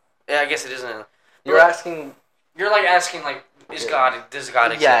 bro? Yeah, I guess it isn't. You're asking. You're like asking like, does God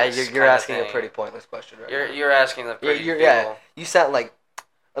exist? Yeah, you're asking a pretty pointless question, right? You're asking the pretty. Yeah, you sound like.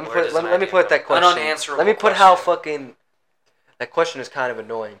 Let me put that question. An unanswerable. Let me put how fucking. That question is kind of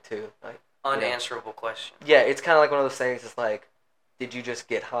annoying too. Like unanswerable question. Yeah, it's kind of like one of those things. It's like. Did you just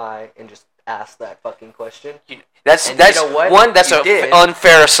get high and just ask that fucking question? That's you know what? One. That's an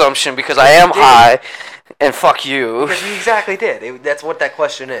unfair assumption because I am high, and fuck you. Because you exactly did. That's what that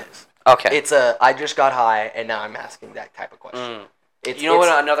question is. Okay. It's I just got high and now I'm asking that type of question. You know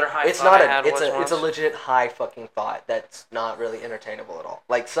what another high it's thought not I had it's was a once? It's a legit high fucking thought that's not really entertainable at all.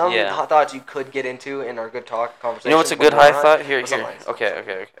 Like some thoughts you could get into in our good talk conversation. You know what's a good high thought? Here.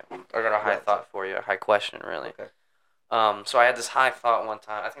 Okay. I got a high thought for you. A high question, really. Okay. So I had this high thought one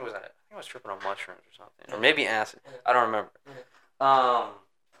time. I think I was tripping on mushrooms or something, or maybe acid. I don't remember.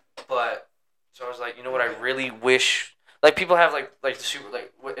 But so I was like, you know what? I really wish. Like people have like the super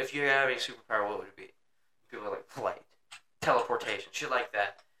what if you have a superpower, what would it be? People are like flight, teleportation, shit like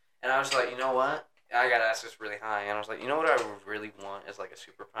that. And I was like, you know what? I gotta ask this really high. And I was like, you know what? I would really want is like a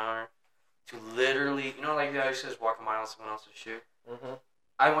superpower to literally, you know, like the guy who says walk a mile in someone else's shoe. Mm-hmm.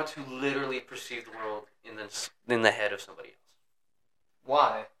 I want to literally perceive the world in the head of somebody else.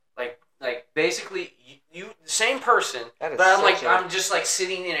 Why? Like Like basically, you the same person, That is but such a- I'm just like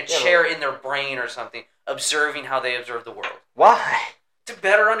sitting in a Yeah, chair in their brain or something, observing how they observe the world Why? to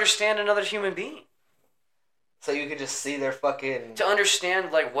better understand another human being. So you could just see their fucking. To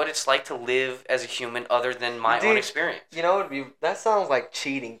understand like what it's like to live as a human other than my own Dude, experience. You know, that sounds like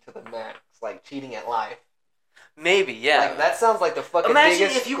cheating to the max. Like cheating at life. Maybe, yeah. Like that sounds like the fucking Imagine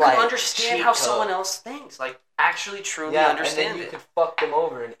biggest. if you like, could understand cheat how code. someone else thinks, like actually truly Yeah, understand and then you it. could fuck them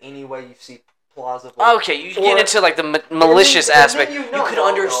over in any way you see plausible. Okay, you Or- get into like the malicious aspect. And you then could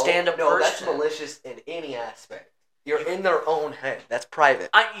understand a No, that's person. malicious in any aspect. You're in their own head. That's private.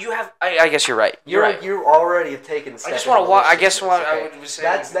 I guess you're right. You're right. You already have taken. I just want to walk. I guess what I okay? would say.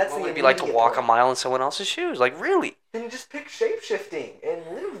 That's what the would it be like to immediate walk a point. mile in someone else's shoes? Like really? Then just pick shapeshifting and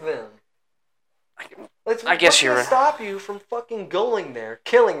live them. I guess you're What's right. gonna stop you from fucking going there,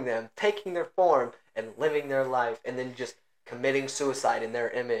 killing them, taking their form, and living their life, and then just committing suicide in their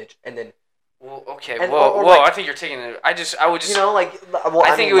image, and then Well, okay. And- Whoa, or whoa! like- I think you're taking it. I would just. you know, like. Well,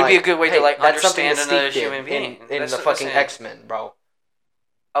 I think it would be a good way to, like, that's something understand Mystique another did human being. in That's the what I'm fucking saying. X-Men, bro.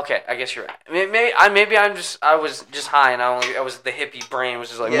 Okay, I guess you're right. Maybe I was just high and I was the hippie brain was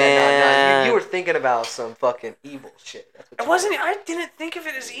just like Yeah, man. you were thinking about some fucking evil shit. That's what It you wasn't. were. I didn't think of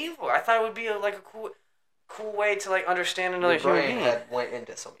it as evil. I thought it would be like a cool way to like understand another Your human brain being. had went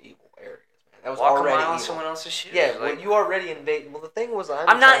into some evil areas, man. That was Walk a already mile in evil. someone else's shoes. Yeah, like, well, you already invade. Well, the thing was,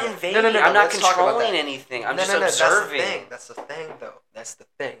 I'm not trying to- invading. No, I'm not let's talk about controlling that. anything. I'm No, just no, observing. That's the thing, though. That's the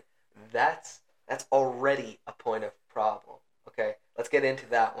thing. That's already a point of problem. Okay, let's get into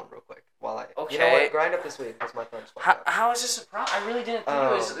that one real quick. While I, you know Okay. what, grind up this week because my phone's fucked up. How is this a problem? I really didn't think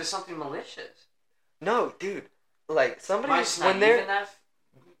it was something malicious. No, dude, like somebody Am I just when naive they're in that?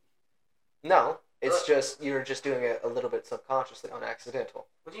 no, it's just you're just doing it a little bit subconsciously on accidental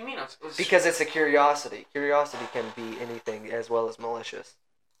What do you mean? because it's a curiosity. Curiosity can be anything as well as malicious.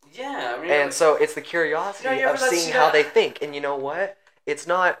 Yeah, I mean, And so it's the curiosity You ever of see seeing how that- they think. And you know what? It's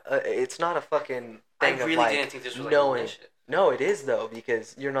not a fucking I thing really of like didn't think this was like knowing. malicious. No, it is though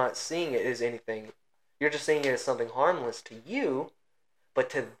because you're not seeing it as anything. You're just seeing it as something harmless to you, but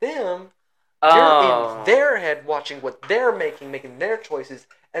to them, you're Oh. in their head watching what they're making their choices,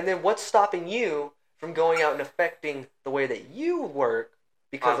 and then what's stopping you from going out and affecting the way that you work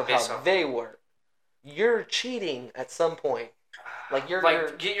because of based how off- they work. You're cheating at some point. Like you're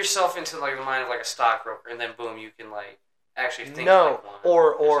get yourself into like the mind of like a stockbroker, and then boom, you can like actually think no, like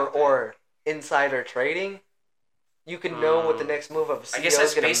one. or insider trading. You can know what the next move of a I CEO guess is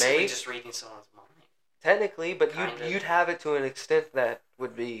that's going to basically make. just reading someone's mind. Technically, but Kinda. you'd have it to an extent that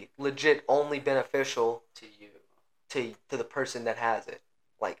would be legit only beneficial To you. to the person that has it.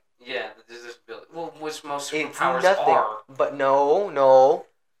 Like Yeah, there's this ability. Well, which most it's superpowers nothing. are. But no,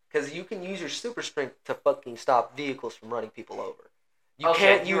 because you can use your super strength to fucking stop vehicles from running people over. You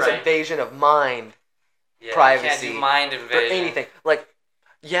Okay, can't you're use right. invasion of mind Yeah, privacy You can't do mind for invasion. anything. Like,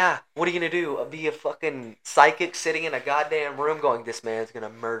 yeah, what are you gonna do? Be a fucking psychic sitting in a goddamn room going, "This man's gonna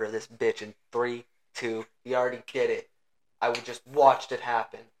murder this bitch in 3, 2. He already did it. I just watched it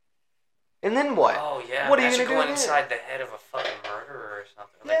happen." And then what? Oh yeah. What are you Imagine gonna do going then? inside the head of a fucking murderer or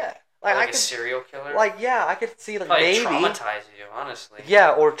something. Like, Yeah, like like I a could, serial killer. like yeah, I could see like Probably maybe, traumatize you, honestly.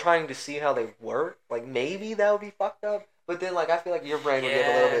 yeah, or trying to see how they work. Like maybe that would be fucked up. But then like I feel like your brain would get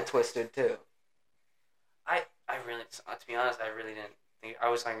a little Yeah. bit twisted too. I really, to be honest, I really didn't think. I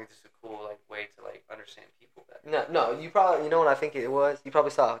was thinking this is a cool like way to like understand people better. No, you probably, you know what I think it was? You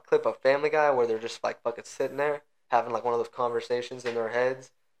probably saw a clip of Family Guy where they're just like fucking sitting there having like one of those conversations in their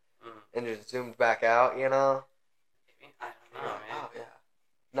heads Mm. and just zoomed back out, you know? Maybe? I don't know, man. Oh, yeah.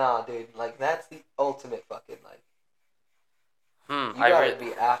 Nah, dude, like that's the ultimate fucking like you I gotta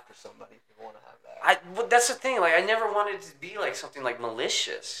really. be after somebody if you want to have that. Well, that's the thing. Like, I never wanted it to be like something like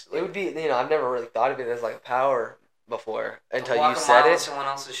malicious. It would be, you know, I've never really thought of it as like a power before until walk you a said mile in it. someone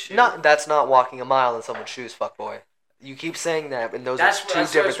else's shoes. That's not walking a mile in someone's shoes, fuckboy. You keep saying that, and those are two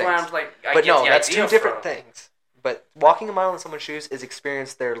different where things. I'm like, I But get no, the that's idea two different from. things. But walking a mile in someone's shoes is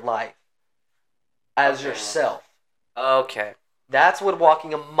experience their life as Okay. yourself. Okay. That's what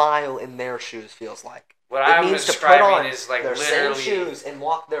walking a mile in their shoes feels like. What It I'm means to put describing on is like their same literally. shoes and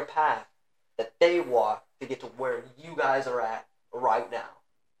walk their path that they walk to get to where you guys are at right now.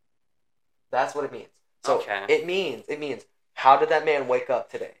 That's what it means. So Okay. it means how did that man wake up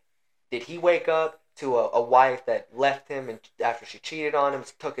today? Did he wake up to a wife that left him and after she cheated on him,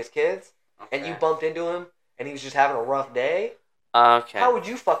 took his kids, and you Okay. bumped into him and he was just having a rough day? Okay. How would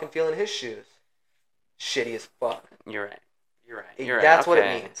you fucking feel in his shoes? Shitty as fuck. You're right. You're right. It- You're right. That's what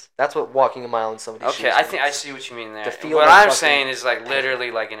okay. it means. That's what walking a mile in somebody's shoes Okay, I think I means. see what you mean there. To feel What their I'm fucking saying is like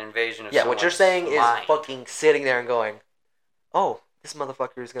literally like an invasion of Yeah, what you're someone's saying is mind. fucking sitting there and going, "Oh, this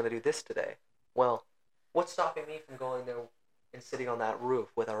motherfucker is gonna do this today. Well, what's stopping me from going there and sitting on that roof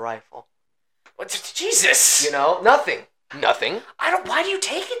with a rifle? What? Jesus. You know, nothing. Why do you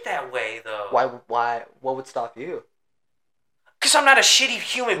take it that way though? Why? What would stop you? Because I'm not a shitty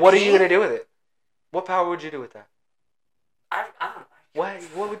human What being. are you gonna do with it? What power would you do with that? I don't. Why?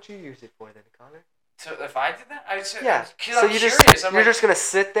 What would you use it for then, Connor? So if I did that, I'd say Yeah. So you're just gonna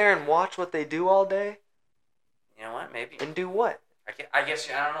sit there and watch what they do all day? You know what? Maybe. And do what? I guess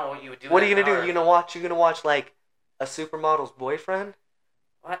I don't know what you would do. What are you gonna do? You gonna watch like a supermodel's boyfriend?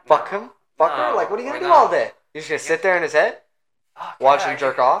 What? Fuck him? Fuck her? Like, what are you gonna do all day? You're just gonna sit there in his head? Watch him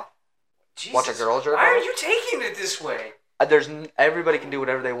jerk off? Jesus. Watch a girl jerk Why off? are you taking it this way? Everybody can do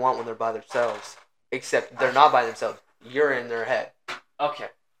whatever they want when they're by themselves. Except they're not by themselves. You're in their head. Okay.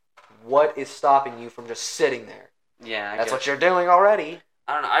 What is stopping you from just sitting there? Yeah, That's what you're doing already.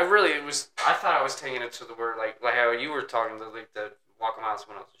 I don't know. I thought I was taking it to the word like how you were talking to like the walk a mile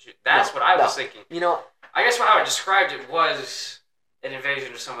someone else's shoe. That's what I was thinking. You know, I guess how I described it was an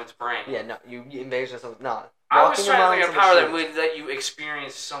invasion of someone's brain. yeah, no, you invasion of someone. No. I was trying to think of a power that would. would let you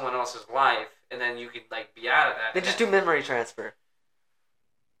experience someone else's life, and then you could like be out of that. Then just do memory transfer.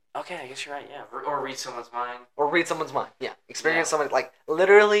 Okay, I guess you're right. Yeah, or read someone's mind. Or read someone's mind. Yeah, experience someone like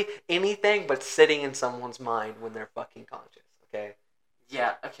literally anything, but sitting in someone's mind when they're fucking conscious. Okay.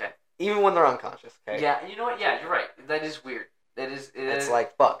 Yeah. Okay. Even when they're unconscious. Okay. Yeah. You know what? Yeah, you're right. That is weird. It's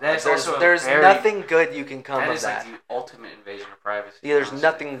like fuck. That is there's nothing good you can come that of is that. like the ultimate invasion of privacy. Yeah, there's honestly.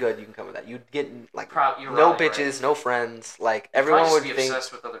 nothing good you can come of that. You'd get like you're no right, bitches, right. no friends. Like You'd everyone probably would just be think.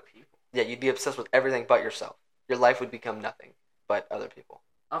 obsessed with other people. Yeah, you'd be obsessed with everything but yourself. Your life would become nothing but other people.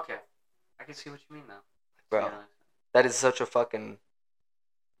 Okay, I can see what you mean now. Bro, Yeah. that is such a fucking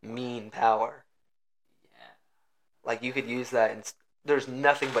mean power. Yeah. Like you could use that, and there's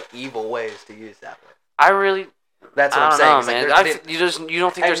nothing but evil ways to use that with. I really. That's what I I'm don't saying. know, It's man. like You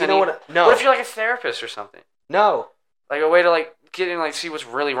don't think there's any? No. What if you're like a therapist or something? No. Like a way to like get in, like see what's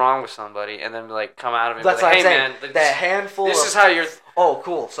really wrong with somebody, and then like come out of it. That's like, what hey, I'm saying. man, That handful. This is how you're. Oh,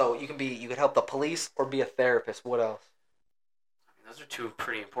 cool. So you could help the police or be a therapist. What else? I mean, those are two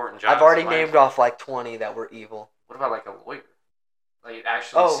pretty important jobs. I've already in life. named off like 20 that were evil. What about like a lawyer? Like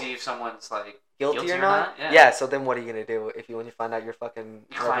actually see if someone's like Guilty or not? Yeah. So then what are you gonna do when you find out you're fucking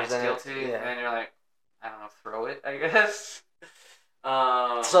Your client's represented? guilty, Yeah. and then you're like, I don't know, throw it, I guess.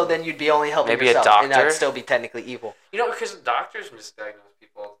 So then you'd be only helping maybe a yourself, and doctor? that'd still be technically evil. You know, because doctors misdiagnose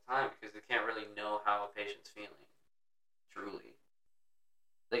people all the time because they can't really know how a patient's feeling. Truly,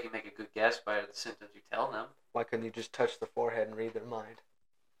 they can make a good guess by the symptoms you tell them. Why couldn't you just touch the forehead and read their mind?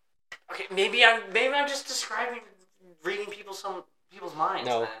 Okay, maybe I'm just describing reading people's minds.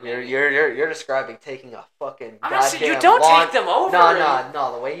 No, then, you're describing taking a fucking I'm not saying you goddamn don't lawn- take them over.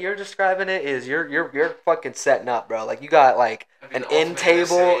 No. The way you're describing it is you're fucking setting up, bro. Like you got like That'd be an the ultimate end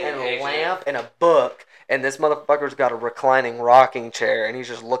table NSA and a agent. lamp and a book, and this motherfucker's got a reclining rocking chair, and he's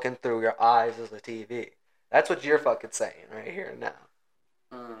just looking through your eyes as a TV. That's what you're fucking saying right here and now.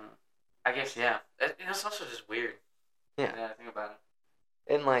 I guess yeah. It's also just weird. Yeah. Yeah, think about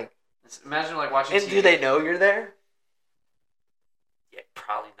it. And like, Imagine like watching. and TV. do they know you're there? Yeah,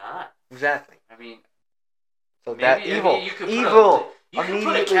 probably not. Exactly. I mean, So maybe, that I mean, evil, you could evil. You can put a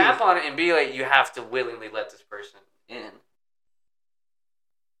immediately. cap on it and be like, you have to willingly let this person in.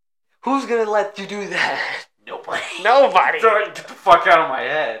 Who's gonna let you do that? Nobody. Nobody. Get the fuck out of my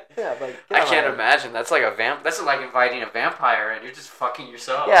head. Yeah, but I can't imagine. That's like That's like inviting a vampire and you're just fucking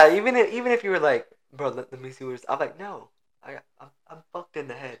yourself. Yeah, even if you were like, bro, let me see what it's. I'm like, no, I'm fucked in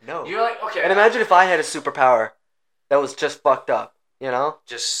the head. No. You're like, okay. And imagine if I had a superpower that was just fucked up. You know?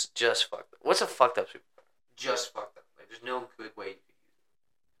 Just fucked up. What's a fucked up superpower? Just fucked up. Like, there's no good way you could use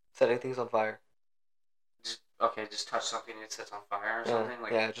it. Setting things on fire. Just touch something and it sets on fire or something.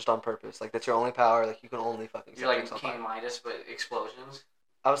 Like, yeah, just on purpose. Like that's your only power. Like you can only fucking. You're set like things on King fire. Midas, but explosions.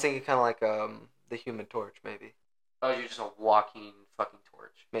 I was thinking kind of like the Human Torch, maybe. Oh, you're just a walking fucking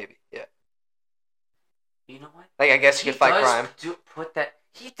torch. Maybe, yeah. You know what? Like I guess you could fight crime.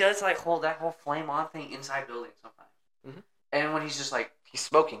 He does like hold that whole flame on thing inside buildings sometimes. Mhm. And when he's just like, He's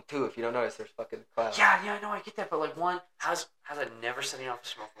smoking too. If you don't notice, there's fucking clouds. yeah, I know, I get that, but like how's it never setting off a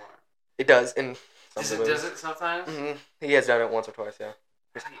smoke alarm? It does. And Does it sometimes? Mm-hmm. He has done it once or twice, yeah.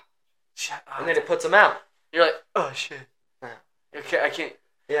 Shut up. And then it puts him out. You're like, oh shit. Yeah. Okay, I can't.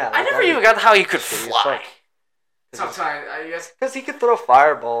 Yeah. I like, never even got how you could Shitty as fly. fuck. Sometimes I guess, Because he could throw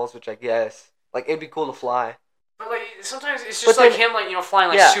fireballs, which I guess like it'd be cool to fly. but like sometimes it's just But like then- him, like flying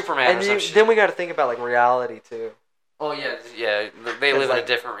like yeah, Superman or and some shit. then we got to think about like reality too. Oh yeah. They live in like, a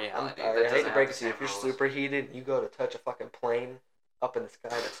different I reality. hate that to doesn't break have it the to you, same if you're rules. superheated, and you go to touch a fucking plane up in the sky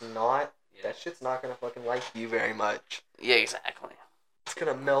that's not. Yeah. That shit's not gonna fucking like you very much. Yeah, exactly. It's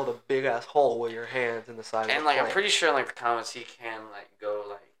gonna melt a big ass hole with your hands in the side. And of the like I'm plane. pretty sure in like the comics he can like go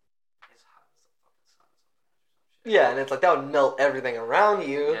like as hot as the fucking sun. Yeah, and it's like that would melt everything around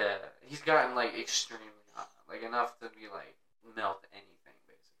you. Yeah, he's gotten like extremely hot, like enough to be like melt anything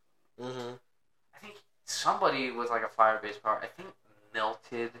basically. Mm-hmm. I think somebody with like a fire-based power, I think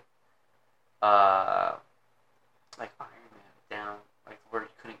melted, like Iron Man down, like where he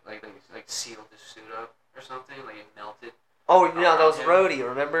couldn't like sealed his suit up or something, like it melted. Oh, you know, that was him. Rhodey.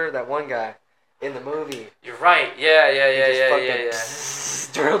 Remember that one guy in the movie? You're right. Yeah. He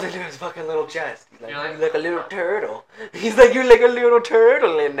just drilled into his fucking little chest. He's like, You're like, you're like a little turtle. He's like, you're like a little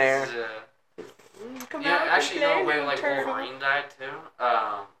turtle in there. Come Yeah, out actually, and play, no way. little Like turtle. Wolverine died too.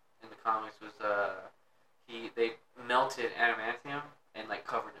 In the comics was they melted adamantium and like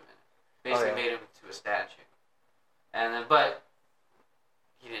covered him in it. Basically made him into a statue. And then, but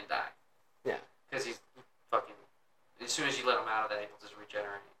he didn't die. Yeah. Because he's fucking. As soon as you let him out of that, he'll just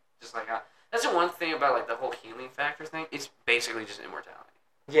regenerate. Just like that's the one thing about like the whole healing factor thing. It's basically just immortality.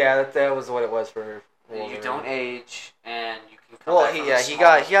 Yeah, that was what it was for Wolverine. You don't age, and you can come Well, back from the he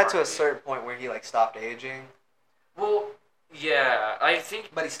got smallest to a part. certain point where he like stopped aging, Well, yeah, I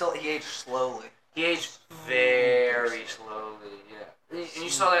think But he aged slowly. he aged very slowly. Yeah, and you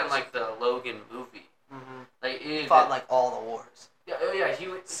saw that in like the Logan movie. Mm-hmm. Like He it, fought like all the wars. yeah, oh yeah, he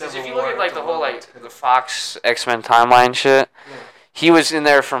was. Because Civil if you look War at like to the whole World War like II. the Fox X-Men timeline shit, Yeah. he was in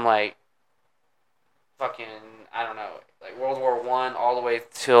there from like fucking I don't know, like World War I all the way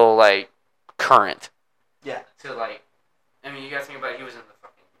till like current. Yeah. To like, I mean, you gotta think about it, he was in the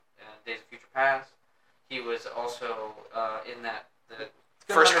fucking Days of Future Past. He was also in that the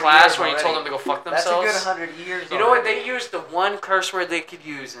first 100 class years where he told already. them to go fuck That's themselves. a good 100 years. You know what? already. They used the one curse word they could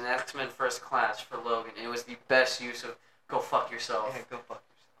use in X-Men First Class for Logan. It was the best use of "go fuck yourself" Yeah, go fuck yourself.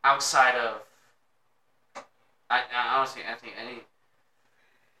 outside of. I honestly, I think any.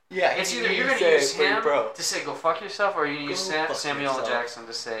 Yeah, It's he- either he you're gonna said, use "Hey, him bro, to say "go fuck yourself" or you Go use fuck Samuel L. yourself. Jackson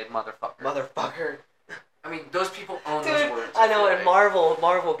to say "motherfucker." motherfucker." I mean, those people own Dude, those words. I know, feel and like.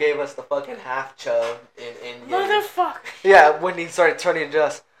 Marvel gave us the fucking half chub in Motherfucker. Yeah, when he started turning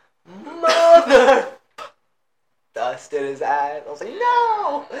just mother dust in his eyes. I was like,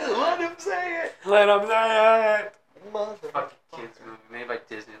 no, let him say it. Let him say it. Mother. Fucking kids movie made by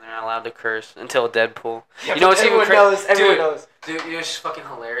Disney. They're not allowed to curse until Deadpool. Yeah, You know what's even everyone knows. Everyone Dude. knows. Dude, you know, it's just fucking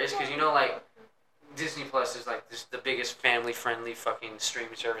hilarious because you know, like, Disney Plus is like the biggest family-friendly fucking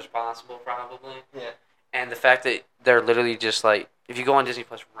streaming service possible, probably. Yeah. And the fact that they're literally just like, if you go on Disney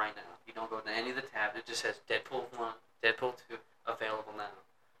Plus right now, you don't go to any of the tabs. It just says Deadpool 1, Deadpool 2, available now.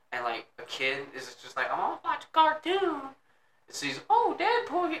 And like a kid is just like, I want to watch a cartoon. It sees, oh,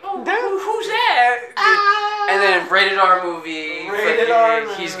 Deadpool, who's that? And then rated R movie. Rated fucking,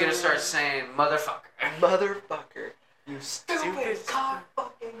 R he's gonna start saying motherfucker. Motherfucker. You stupid Stupid. cock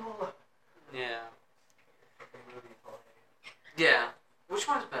fucking whore. Yeah. Yeah. Which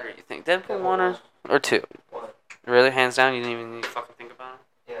one's better, you think? Deadpool 1 or 2? One. Really? Hands down? You didn't even need to fucking think about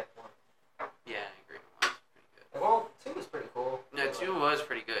it? Yeah, one. Yeah, I agree. 1's pretty good. Well, 2 was pretty cool. No, 2 was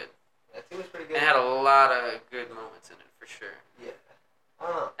pretty good. Yeah, 2 was pretty good. It had a lot of good moments in it, for sure. Yeah. I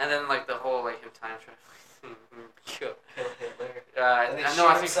don't know. And then, like, the whole, like, him time traveling. Kill Hitler. I And then know, shoot I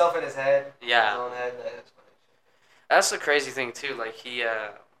think... himself in his head. Yeah. His own head. That's funny. That's the crazy thing, too. Like, he, and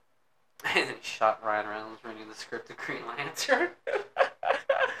then he shot Ryan Reynolds reading the script of Green Lantern.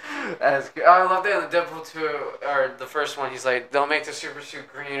 That's good. Oh, I love that in the Deadpool 2, or the first one, he's like, don't make the super suit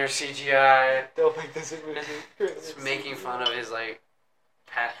green or CGI. Don't make this It's making fun of his, like,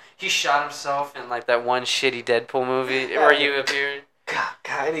 he shot himself in, like, that one shitty Deadpool movie where he appeared.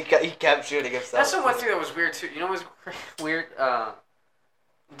 God, and he kept shooting himself. That's the one thing that was weird, too. You know what was weird?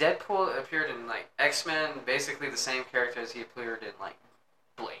 Deadpool appeared in, like, X-Men, basically the same character as he appeared in, like,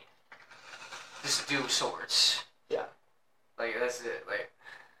 Blade. Just a dude with swords. Yeah. Like, that's it. Like,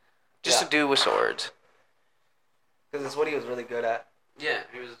 Yeah. a dude with swords. Because it's what he was really good at. Yeah,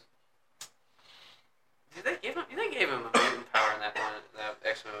 he was... Did they give him a mutant power in that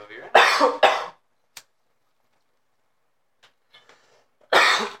X-Men movie, right?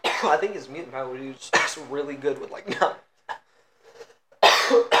 I think his mutant power was just really good with like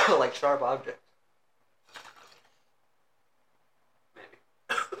like sharp objects. Maybe.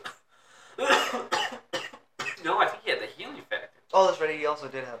 No, I think he had the healing factor. Oh, that's right. He also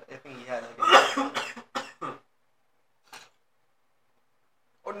did have. I think he had. Like,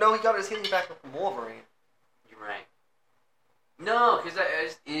 oh no, he got his healing factor from Wolverine. You're right. No, because that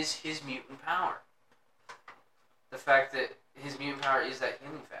is his mutant power. The fact that his mutant power is that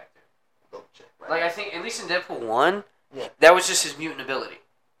healing factor. Double check, right? Like, I think, at least in Deadpool 1, Yeah. that was just his mutant ability,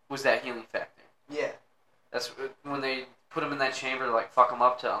 was that healing factor. Yeah. That's when they put him in that chamber to like fuck him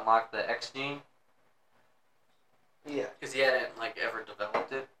up to unlock the X gene. Yeah. Because he hadn't like ever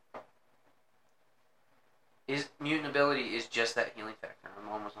developed it. His mutant ability is just that healing factor.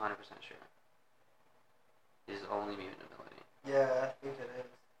 I'm almost 100% sure. His only mutant ability. Yeah, I think it is.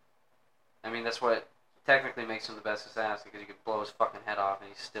 I mean, that's what technically makes him the best assassin, because he could blow his fucking head off and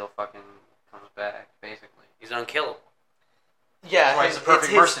he still fucking comes back, basically. He's unkillable. Yeah, That's why he's a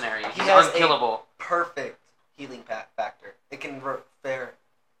perfect mercenary. He's unkillable. Perfect healing factor. It can repair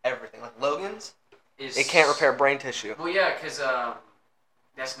everything. Like Logan's, it can't repair brain tissue. Well, yeah, because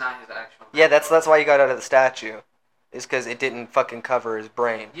that's not his actual. Yeah, that's why he got out of the statue. Is because it didn't fucking cover his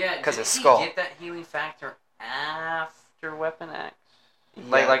brain. Yeah, because his skull. Did he get that healing factor after Weapon X?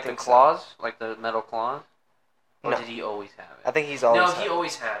 Yeah, like the claws, like the metal claws. Or No. did he always have it? I think he's always. He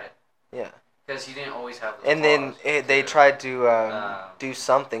always had it. Yeah. Because he didn't always have those And claws. then they tried to do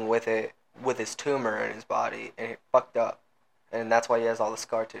something with it, with his tumor in his body, and it fucked up. And that's why he has all the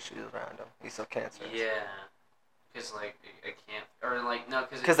scar tissues around him. He's so cancerous. Yeah. Because, like, it can't... Or, like, no,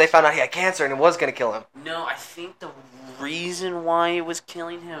 because... Because they found out he had cancer and it was going to kill him. No, I think the reason why it was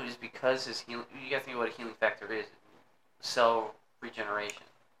killing him is because his healing... You gotta think what a healing factor is. Cell regeneration.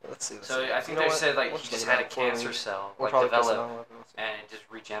 Let's see. So I think they said, like, he just had a cancer cell, like, develop, and it just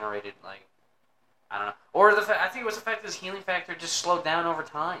regenerated, like... I don't know. Or I think it was the fact that his healing factor just slowed down over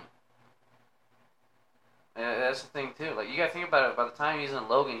time. That's the thing too. Like, you gotta think about it. By the time he's in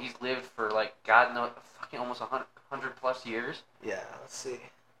Logan, he's lived for like God knows, fucking almost 100 plus years. Yeah, let's see.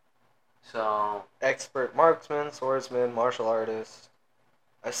 So Expert marksman, swordsman, martial artist.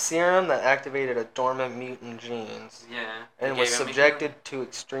 A serum that activated a dormant mutant genes. yeah, And was subjected to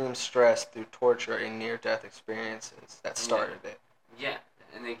extreme stress through torture and near-death experiences that started it. Yeah,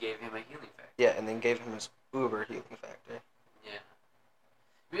 and they gave him a healing factor. Yeah, and then gave him his uber healing factor. Yeah.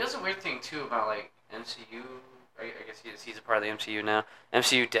 I mean, that's a weird thing too about like MCU. I guess he's a part of the MCU now.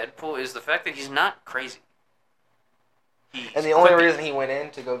 MCU Deadpool is the fact that he's not crazy. And the only reason he went in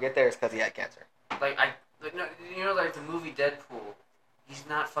to go get there is because he had cancer. Like no, you know, like the movie Deadpool, he's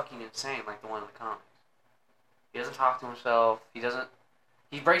not fucking insane like the one in the comics. He doesn't talk to himself.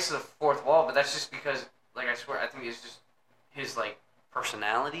 He breaks the fourth wall, but that's just because, like, I swear, I think it's just his like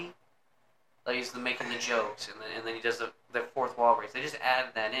personality. Like, he's making the jokes, and then he does the fourth wall breaks. They just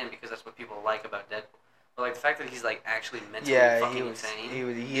added that in because that's what people like about Deadpool. But like the fact that he's like actually mentally fucking insane.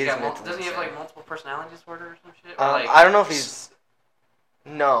 He is mentally doesn't he have like multiple personality disorder or some shit? Like, I don't know if he's.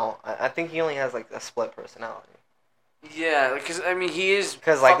 No, I think he only has like a split personality. Yeah, because I mean he is.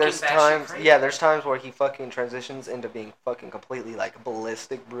 Because like there's times, there's times where he fucking transitions into being fucking completely like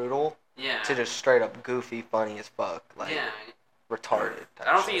ballistic brutal. Yeah. To just straight up goofy, funny as fuck. Like, yeah. Retarded.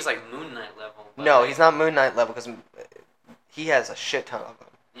 I don't think he's like Moon Knight level. No, like, he's not Moon Knight level because he has a shit ton of them.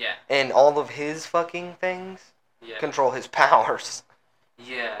 Yeah. And all of his fucking things control his powers.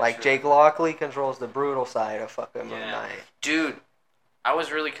 Yeah. Like true. Jake Lockley controls the brutal side of fucking Moon Knight. Dude, I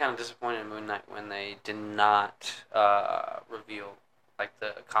was really kind of disappointed in Moon Knight when they did not reveal like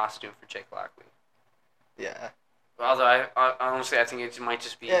the costume for Jake Lockley. Yeah. Although I honestly I think it might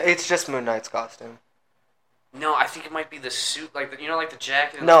just be. Yeah, it's just Moon Knight's costume. No, I think it might be the suit, like like the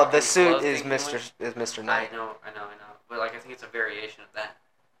jacket. And no, the suit is Mr. Knight. I know, but like I think it's a variation of that.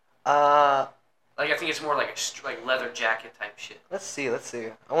 Like I think it's more like a like leather jacket type shit. Let's see.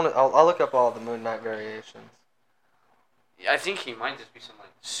 I'll look up all the Moon Knight variations. Yeah, I think he might just be some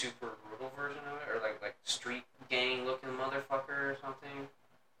like super brutal version of it, or like street gang looking motherfucker or something.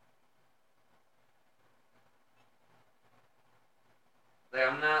 Like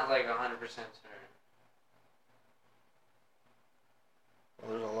I'm not like 100% certain.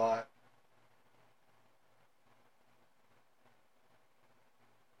 There's a lot.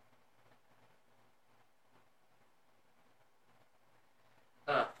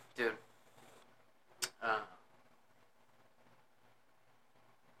 Dude. I'm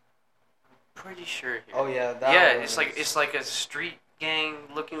pretty sure here. Oh yeah, it's like a street gang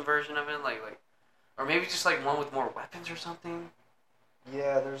looking version of it, like, or maybe just like one with more weapons or something.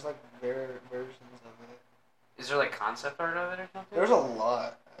 Yeah, there's like versions of it. Is there like concept art of it or something? There's a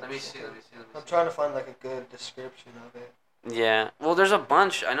lot. Let me see. I'm trying to find like a good description of it. Yeah. Well, there's a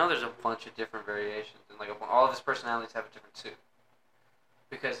bunch. I know there's a bunch of different variations, and like all of his personalities have a different suit.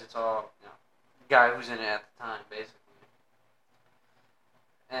 Because it's all, guy who's in it at the time, basically.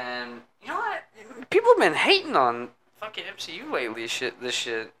 And you know what? People have been hating on fucking MCU lately. This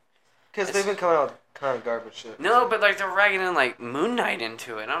shit. Because they've been coming out with kind of garbage shit. No, but like they're ragging in like Moon Knight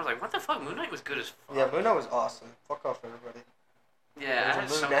into it, and I was like, what the fuck? Moon Knight was good as fuck. Yeah, Moon Knight was awesome. Fuck off, everybody. Yeah,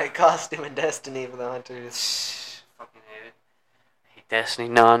 there's a Moon Knight costume in Destiny for the Hunters. Fucking hate it. I hate Destiny.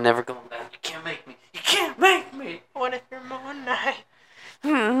 No, I'm never going back. You can't make me. You can't make me. What if you're Moon Knight?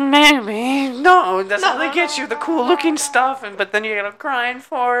 Maybe. No, that's how they get you, the cool looking stuff, but then you gotta grind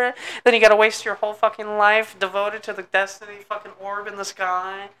for it. Then you gotta waste your whole fucking life devoted to the Destiny fucking orb in the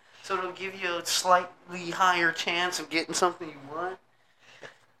sky. So it'll give you a slightly higher chance of getting something you want.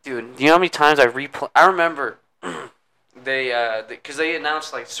 Dude, do you know how many times I replay? I remember because they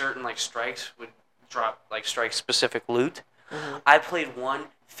announced like certain like strikes would drop like strike specific loot. Mm-hmm. I played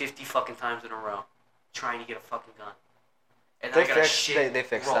 50 fucking times in a row trying to get a fucking gun. And I got a shit they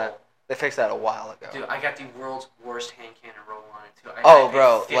fixed roll. that. They fixed that a while ago. Dude, I got the world's worst hand cannon roll on it too. Oh,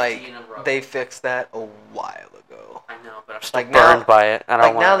 bro, 50 like in a row. they fixed that a while ago. I know, but I'm still Like, now- burned by it. I don't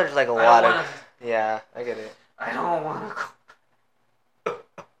Like want. now, there's like a I lot don't of. wanna- Yeah, I get it. I don't want to.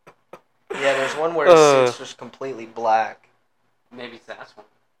 Yeah, there's one where his suit's just completely black, Maybe that's one.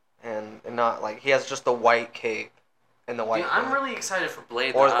 and not like he has just the white cape and the white. Dude, I'm hood. really excited for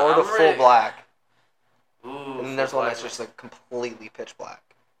Blade. Or though. the I'm full really- black, Ooh, and then there's full one black that's just like completely pitch black,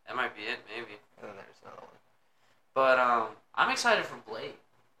 That might be it, maybe. and then there's another one. But I'm excited for Blade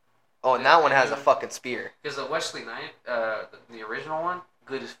Oh, and Yeah, that one has a and- fucking spear. because the Wesley Knight, the original one,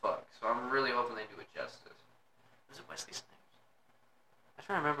 good as fuck. So I'm really hoping they do it justice. Was it Wesley Snipes? I'm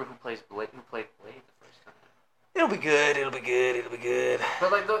trying to remember who played Blade the first time. It'll be good. It'll be good. It'll be good.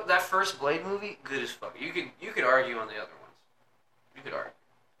 But like that first Blade movie, good as fuck. You could argue on the other ones. You could argue.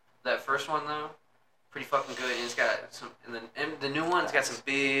 That first one though, pretty fucking good, and it's got some. And the new one's got some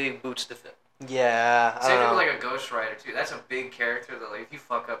big boots to fill. Yeah, I Same don't thing know. with like a Ghost Rider too. That's a big character that like if you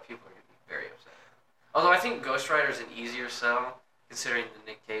fuck up, people are gonna be very upset. Although I think Ghost Rider is an easier sell considering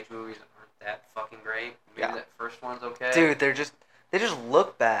the Nick Cage movies aren't that fucking great. Maybe Yeah. that first one's okay. Dude, they just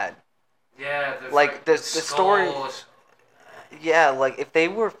look bad. Yeah. Like, the story- skulls. Yeah, like if they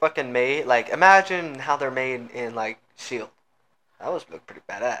were fucking made, like imagine how they're made in like Shield. That was look pretty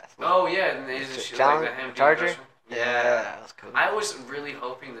badass. Oh yeah, and is it Challenge- like the him being Charger? Ghost Rider? Yeah, that was cool. I was really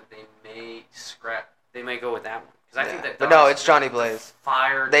hoping that they may go with that one because I think that. But no, Dodge- it's Johnny Blaze.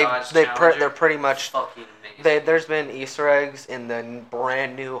 Fire They Dodge they're Challenger, pretty much. fucking amazing. There's been Easter eggs in the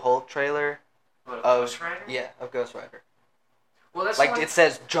brand new Hulk trailer What, a of Ghost Rider? of Ghost Rider. Well, that's Like the one- it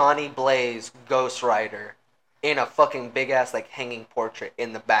says Johnny Blaze Ghost Rider in a fucking big ass like hanging portrait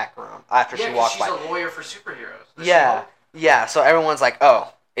in the background after yeah, she 'cause walked she's by. a lawyer for superheroes. Does she Yeah, Hulk? yeah. So everyone's like,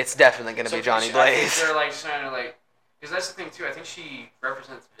 oh, it's definitely gonna So be Johnny I think Blaze. they're like trying to like, because that's the thing too. I think she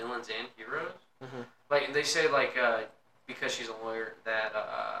represents villains and heroes. Mhm. Like they say, like because she's a lawyer, that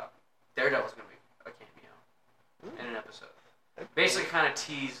Daredevil's gonna be a cameo in an episode. Basically, kind of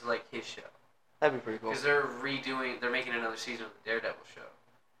tease like his show That'd be pretty cool. because they're making another season of the Daredevil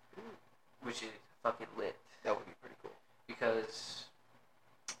show, which is fucking lit. That would be pretty cool. Because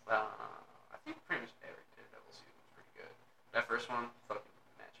I think pretty much every Daredevil season was pretty good. That first one, fucking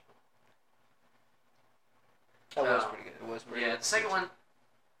magical. That was Oh. pretty good. It was pretty Yeah, good. the second one.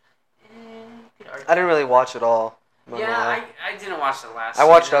 Could argue. I didn't really watch it all. I'm not gonna Yeah, lie. I didn't watch the last. I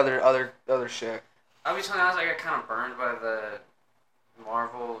watched season. other shit. I'll be honest, I got kind of burned by the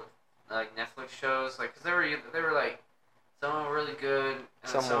Marvel like Netflix shows, like because they were like some of them were really good, and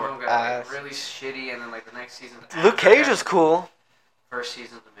Some some of them were got ass. like really shitty, and then like the next season. Luke after Cage that- is cool. First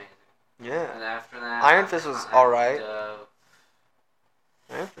season's amazing, Yeah. and after that, Iron Fist was kind alright. of-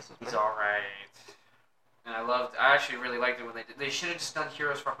 Yeah, this is He's nice. alright. And I actually really liked it when they should have just done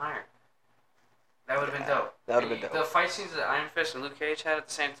Heroes for Hire. That would have been Yeah, dope. that would've been dope. The fight scenes that Iron Fist and Luke Cage had at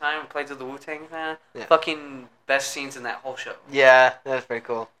the same time, played to the Wu-Tang fan, Yeah. fucking best scenes in that whole show. Yeah, that's pretty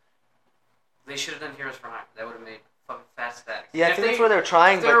cool. They should have done Heroes for Hire. That would have made fucking Fast Stacks. Yeah, I And think if that's where they're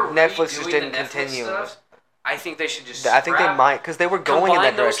trying, if but they're Netflix just redoing didn't the Netflix continue. stuff, I think they should just. I think they scrap- might, because they were going in that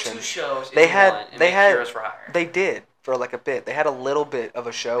combine direction. Those two shows They into had- one and they make had- Heroes for Hire. They did for like a bit. They had a little bit of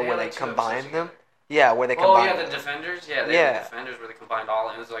a show They where had, they like, 2 combined episodes them. together. Yeah, where they Oh combined yeah, the them. Defenders. Yeah, they Yeah. had the Defenders where they combined all.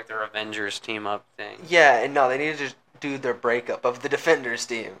 It was like their Avengers team up thing. Yeah, and no, they need to just do their breakup of the Defenders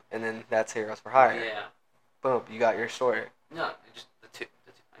team, and then that's Heroes for Hire. Yeah. Boom, you got your story. No, just the two.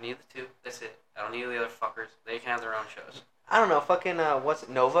 I need the two. That's it. I don't need the other fuckers. They can have their own shows. I don't know, fucking what's it,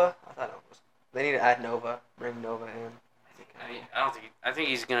 Nova? I thought it was. They need to add Nova. Bring Nova in. I don't think. I think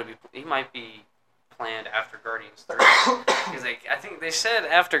he's gonna be. He might be planned after Guardians 3. Because I think they said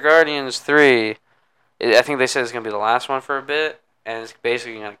after Guardians 3. I think they said it's gonna be the last one for a bit, and it's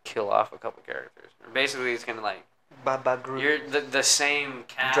basically gonna kill off a couple characters. Or basically, it's gonna like Baba Groot. you're the same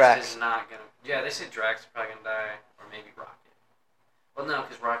cast Drax. is not gonna. Yeah, they said Drax is probably gonna die, or maybe Rocket. Well, no,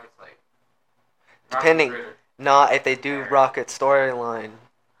 because Rocket's like. Depending. Rocket Ritter. Not if they do Rocket storyline.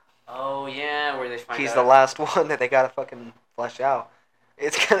 Oh yeah, where they find He's out. the last one that they gotta fucking flesh out.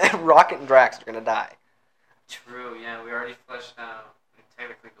 It's gonna Rocket and Drax are gonna die. True, yeah, we already fleshed out.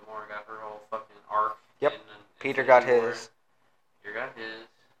 Technically, Gamora got her whole fucking arc Yep. Peter got Infinity War. his. Peter got his.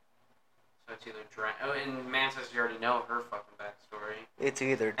 So it's either Drax. Oh, and Mantis, you already know her fucking backstory. It's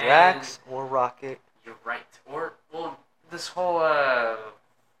either Drax or Rocket. You're right. Or, well, this whole I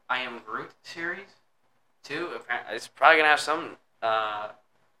Am Groot series, too, it's probably going to have some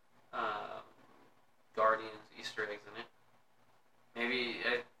Guardians Easter eggs in it. Maybe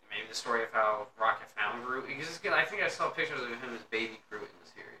the story of how Rocket found Groot. Because I think I saw pictures of him as baby Groot in the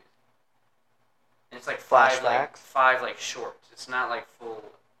series. And it's like five shorts. It's not like full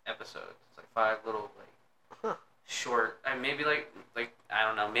episodes. It's like 5 little short. Maybe like I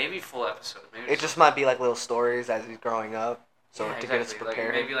don't know. Maybe full episodes. Maybe it just might be like little stories as he's growing up. So yeah, to exactly. get us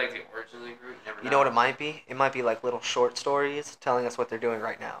prepared. Maybe like the origins of Groot. You know what it might be? It might be like little short stories telling us what they're doing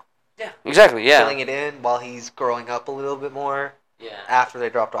right now. Yeah, exactly. Yeah. Filling it in while he's growing up a little bit more. Yeah. After they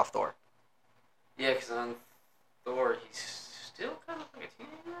dropped off Thor. Yeah, because on Thor, he's still kind of like a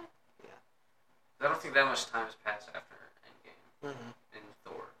teenager. Yeah. I don't think that much time has passed after Endgame in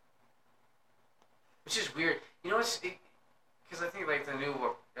Thor. Which is weird. You know what's... Because I think like the new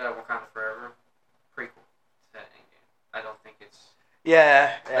Wakanda Forever prequel to Endgame. I don't think it's...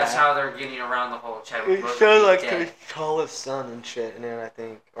 Yeah. That's how they're getting around the whole Chadwick It Boseman showed like dead. T'Challa's son and shit in it, I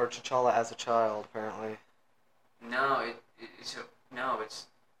think. Or T'Challa as a child, apparently. No, it's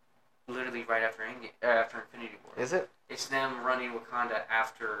literally right after after Infinity War. Is it? It's them running Wakanda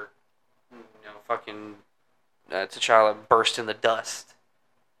after, fucking T'Challa burst in the dust.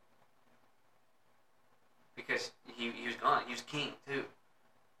 Because he was gone. He was king, too.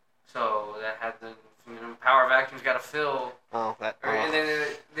 So that had the power vacuum's got to fill. Oh, that. And then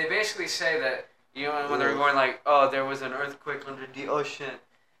they basically say that, when they're going like, oh, there was an earthquake under the ocean.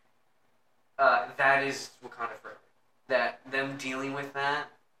 That is Wakanda Forever. That them dealing with that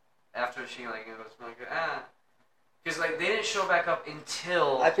after she goes because they didn't show back up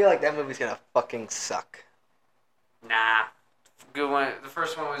until I feel like that movie's gonna fucking suck. Nah, good one. The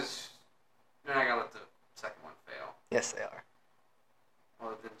first one was they're not gonna let the second one fail. Yes, they are.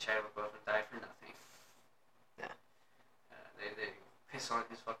 Well, then Chadwick Boseman died for nothing. Yeah. They piss on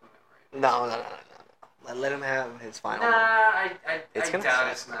his fucking memory. No. Let him have his final. Nah, I gonna doubt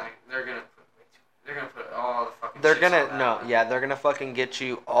suck. it's not. They're gonna put all the fucking. They're shits gonna on that one. yeah, they're gonna fucking get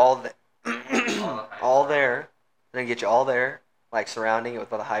you all the all there. They're gonna get you all there, like surrounding it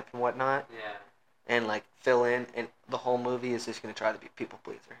with all the hype and whatnot, Yeah. and like fill in, and the whole movie is just gonna try to be people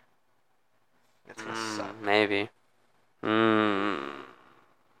pleaser. It's gonna suck. Maybe. It's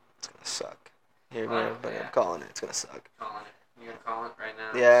gonna suck. Hear me, everybody. Yeah. I'm calling it. It's gonna suck. Calling it. You gonna call it right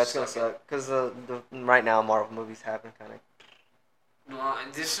now? Yeah, it's gonna suck because the right now Marvel movies have been kind of. Well,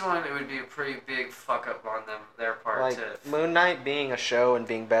 and this one it would be a pretty big fuck up on their part Like to. Moon Knight being a show and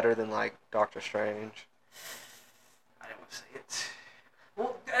being better than like Doctor Strange. I don't want to say it.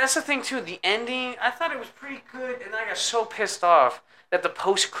 Well, that's the thing too. The ending, I thought it was pretty good, and I got so pissed off that the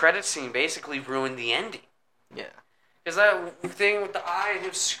post-credit scene basically ruined the ending. Yeah. Cause that thing with the eye and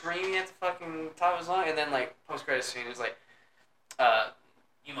him screaming at the fucking top of his lung, and then like post-credit scene is like,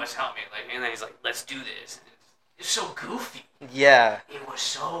 you must help me, like, and then he's like, let's do this. And it's so goofy. Yeah. It was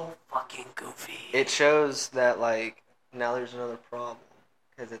so fucking goofy. It shows that like now there's another problem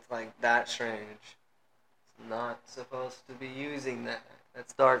because it's like that Strange. It's not supposed to be using that.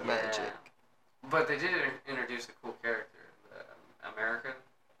 That's dark magic. But they did introduce a cool character, American.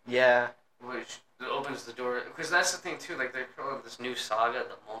 Yeah. Which opens the door, because that's the thing too. Like they're calling this new saga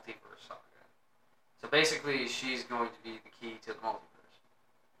the multiverse saga. So basically, she's going to be the key to the multiverse,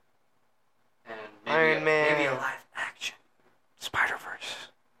 and Iron Man. maybe a live action Spider-Verse.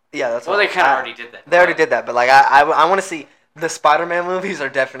 Yeah, that's. Well, they kind of already did that. They already did that, but like I want to see the Spider-Man movies are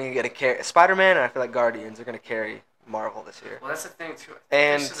definitely gonna carry Spider-Man, and I feel like Guardians are gonna carry Marvel this year. Well, that's the thing too.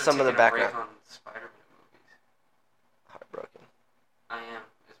 And They said they're some of the taking a break background. on Spider-Man movies. Heartbroken. I am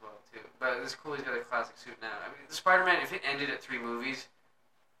as well too. But it's cool he's got a classic suit now. I mean, the Spider-Man, if it ended at 3 movies,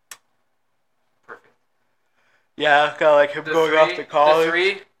 perfect. Yeah, kind of like him going off to college. The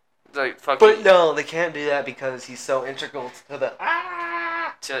 3, like fucking. But no, they can't do that because he's so integral to the.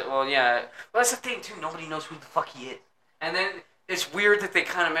 Well, yeah. Well, that's the thing too. Nobody knows who the fuck he is. And then it's weird that they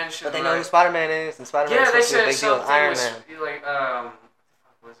kind of mentioned. But they know who Spider-Man is, and Spider-Man Yeah, they is supposed to be a said big deal with something Iron was Man. like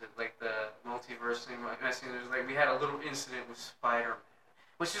what was it like the multiverse thing? I seen there's like we had a little incident with Spider-Man,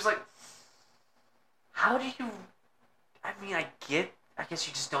 which is like, how do you? I mean, I guess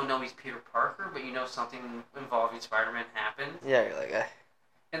you just don't know he's Peter Parker, but you know something involving Spider-Man happened. Yeah, you're like,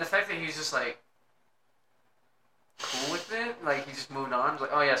 And the fact that he's just like cool with it, like he just moved on. He's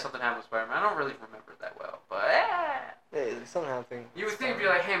like, oh yeah, something happened with Spider-Man. I don't really remember it that well, but hey, there's something happening. you would think, be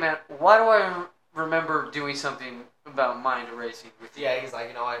like, hey man, why do I remember doing something about mind erasing with you. Yeah, he's like,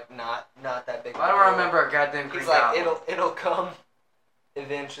 you know what, not that big. I don't remember a goddamn Green He's like, Goblin. it'll come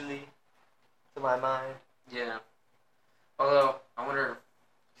eventually to my mind. Yeah. Although, I wonder,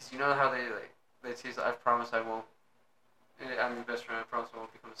 because you know how they tease, I promise I won't, I'm your best friend, I promise I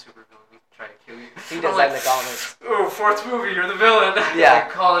won't become a supervillain and try to kill you. He does that in the comics. Oh, fourth movie, you're the villain. Yeah.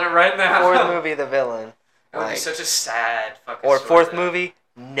 I'm calling it right now. Fourth movie, the villain. That would be Like, such a sad fucking or story, fourth though. movie,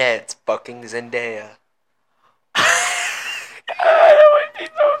 Ned's fucking Zendaya. That would be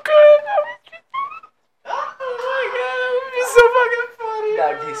so good. Oh my god, that would be so fucking funny.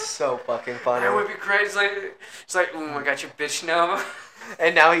 That'd be so fucking funny. That would be great. It's like, I got your bitch now.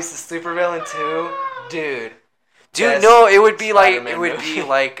 And now he's the supervillain too, dude. Dude, Best no, it would be like Spider-Man it would movie. be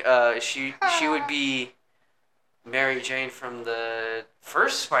like she would be Mary Jane from the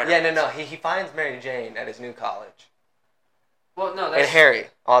first Spider-Man. Yeah, no. He finds Mary Jane at his new college, Well, no, that's and Harry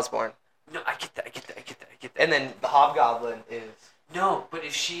Osborn, no. I get that. and then the Hobgoblin is. No, but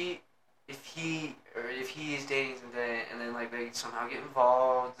if he is dating Zendaya and then like they somehow get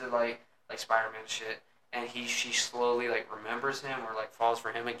involved in like Spider-Man shit and she slowly like remembers him or like falls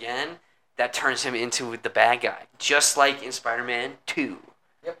for him again, that turns him into the bad guy, just like in Spider-Man 2.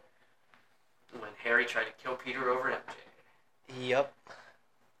 Yep. When Harry tried to kill Peter over MJ Yep.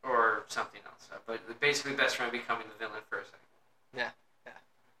 or something else, but basically best friend becoming the villain for a second. Yeah.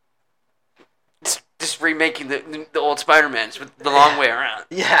 Just remaking the old Spider-Mans with the long way around.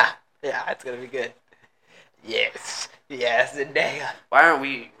 Yeah, it's gonna be good. Yes, Zendaya. Why aren't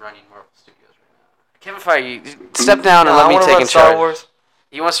we running Marvel Studios right now? Kevin Feige, step down and No, let I me wanna take run in Star charge. Wars.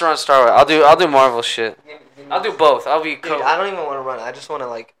 He wants to run Star Wars. I'll do Marvel shit. I'll do both. I'll be Dude, I don't even want to run it. I just want to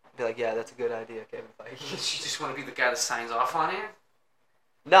like be like, yeah, that's a good idea, Kevin You Feige. just want to be the guy that signs off on it.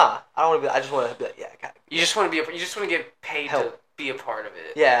 Nah, I don't want to be. I just want to be like, yeah, You just want to be. You just want to get paid to Help. be a part of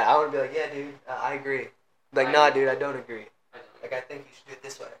it. yeah. I want to be like, yeah, dude, I agree. Like, I nah, agree. dude, I don't agree. I know. Like, I think you should do it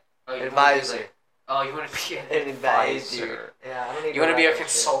this way. Oh, you wanna be Advisor. like- Oh, you want to be An advisor. Yeah, I don't need. You want to be a write that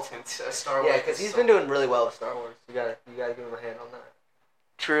shit. consultant, a Star Wars. Yeah, because he's been doing really well with Star Wars. You gotta give him a hand on that.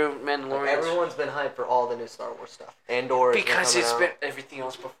 True Like, Mandalorian. everyone's been hyped for all the new Star Wars stuff. Andor. Because it's it's been everything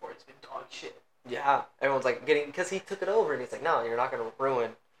else before. It's been dog shit. Yeah, everyone's like getting because he took it over and he's like, no, you're not gonna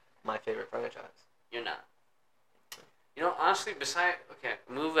ruin my favorite franchise. You're not. You know, honestly,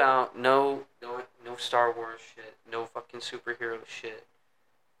 move out. No Star Wars shit. No fucking superhero shit.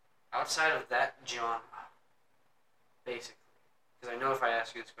 Outside of that genre, basically. Because I know if I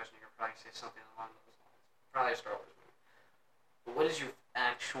ask you this question, you'll probably say something along those lines. Probably a Star Wars movie. But what is your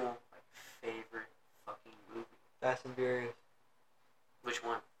actual favorite fucking movie? Fast and Furious Which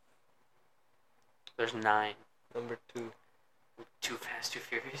one? There's 9. number 2. Too Fast, Too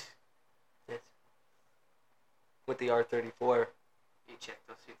Furious. Yes. With the R34.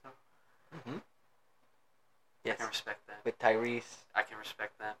 Ejectocito. Mm-hmm. I Yes. can respect that. With Tyrese. I can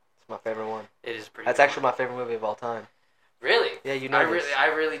respect that. It's my favorite one. It is pretty. That's good. actually my favorite movie of all time. Really? Yeah, you know this. I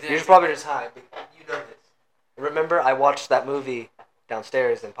really did. You're just probably just high. But you know this. Remember, I watched that movie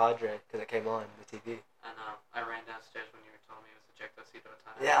downstairs in Padre because it came on the TV. I know. I ran downstairs when you were telling me it was Ejectocito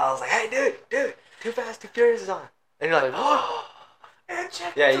time. Yeah, I was like, hey, dude, Too Fast, Too Furious is on. And you're like, oh.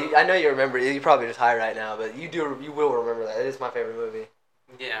 Yeah, I know you remember. You're probably just high right now, but you will remember that. It is my favorite movie.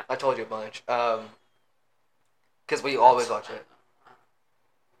 Yeah. I told you a bunch. Because we always watch it.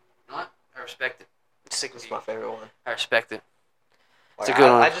 You know what? I respect it. It's sick of It's you. my favorite one. I respect it. Like, It's a good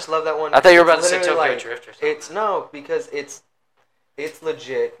one. I just love that one. I thought you were about to It's say Tokyo literally, Drift or something. It's no, because it's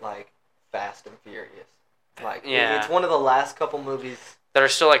legit like Fast and Furious. Like Yeah. it's one of the last couple movies. That are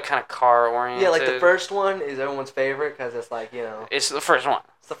still like kind of car oriented. Yeah, like the first one is everyone's favorite because it's like It's the first one.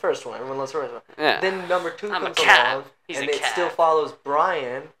 it's the first one. Everyone loves the first one. Yeah. Then number 2 I'm a comes cab. along, He's and a it cab. still follows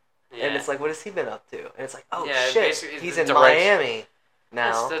Brian, Yeah. and it's like, what has he been up to? And it's like, oh Yeah, shit, basically it's he's the in direct- Miami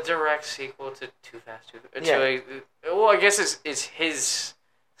now. It's the direct sequel to Too Fast, Too Furious. Yeah. Well, I guess it's his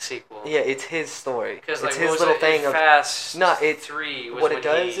sequel. Yeah, it's his story. Because It's like his what was little it? thing of Fast. No, it's- 3. Was what when it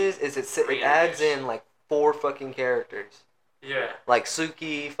does he- is it adds reintroduced. in like 4 fucking characters. Yeah. Like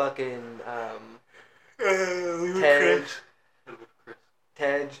Suki, fucking Tej.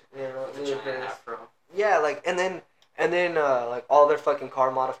 Tej, you know, The giant Ludacris. afro. Yeah, like and then like all their fucking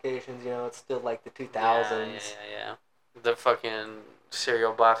car modifications, you know, it's still like the 2000s. Yeah. The fucking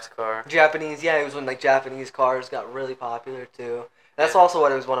cereal box car. Japanese, yeah, it was when like Japanese cars got really popular too. That's Yeah. also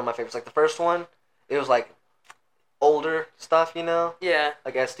what it was one of my favorites. Like the first one, it was like older stuff, you know, Yeah.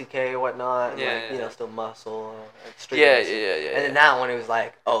 like STK or whatnot, and Yeah, like yeah. you know, still muscle and street. Yeah. racing. And then that one, it was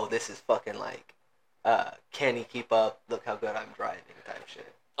like, oh, this is fucking like, can he keep up? Look how good I'm driving, type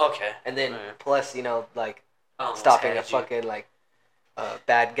shit. Okay. And then Alright. plus, you know, like I almost stopping a had you. fucking like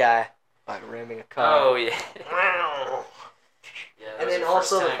bad guy by ramming a car. Oh yeah. Wow. Yeah. that And was then the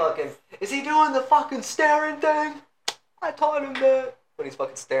also first the time. fucking, is he doing the fucking staring thing? I taught him that. When he's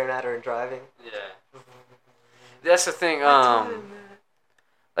fucking staring at her and driving. Yeah. That's the thing. I taught him that.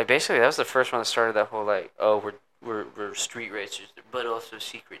 Like basically that was the first one that started that whole like, oh, we're street racers, but also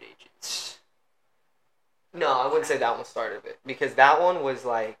secret agents. No, I wouldn't say that one started it. Because that one was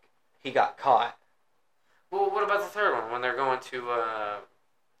like, he got caught. Well, what about the third one when they're going to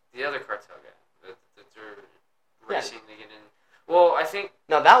the other cartel guy that they're racing to get in? Well, I think.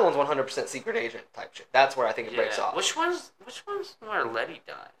 No, that one's 100% secret agent type shit. That's where I think it breaks off. Which one's where Letty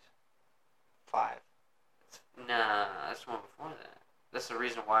dies? 5. Nah, that's the one before that. That's the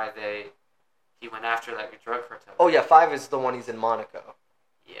reason why he went after like a drug cartel. Oh yeah, 5 is the one he's in Monaco.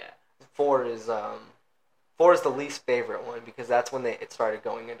 Yeah. 4 is the least favorite one because that's when it started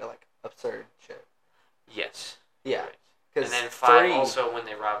going into like absurd shit. Yes. Yeah. Right. And then 5 also when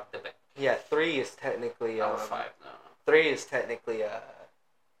they robbed the bank. Yeah, 3 is technically 5 no. 3 is technically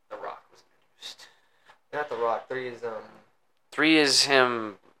The Rock was introduced. not The Rock. 3 is 3 is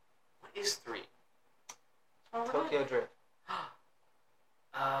him. What is 3? Tokyo Drift.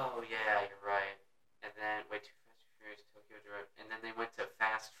 Oh yeah, you're right. And then wait, Too Fast and Furious, Tokyo Drift, and then they went to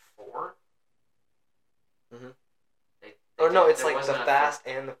Fast 4. Mhm. Or no, it's like the Fast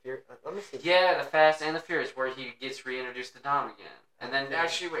and the Furious. Let me see. Yeah, the Fast and the Furious, where he gets reintroduced to Dom again. And then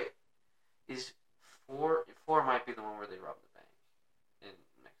actually, wait, is 4 might be the one where they rob the bank in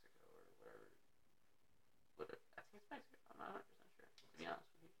Mexico or whatever. I think it's Mexico. I'm not 100% sure. To be honest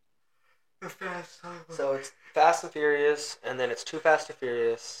with you. The Fast. So it's Fast and Furious, and then it's Too Fast and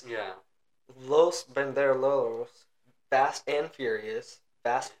Furious. Yeah. Los Banderos, Fast and Furious,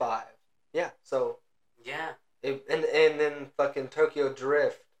 Fast 5. Yeah. So. Yeah. And then fucking Tokyo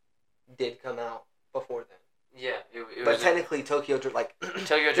Drift did come out before then. Yeah, it but was technically Tokyo Drift, like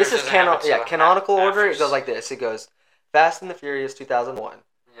Tokyo Drift this is canonical order. It goes like this. It goes Fast and the Furious 2001,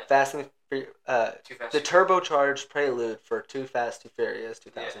 Fast and the the turbocharged prelude for Too Fast Too Furious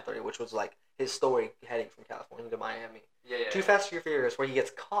 2003, which was like his story heading from California to Miami. Too Fast Too Furious, where he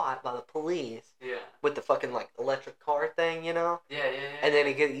gets caught by the police. With the fucking like electric car thing, you know. And then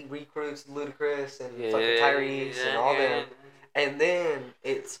he recruits Ludacris and fucking Tyrese and all them. And then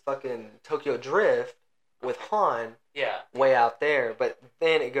it's fucking Tokyo Drift with Han. Way out there, but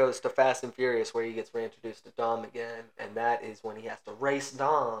then it goes to Fast and Furious where he gets reintroduced to Dom again, and that is when he has to race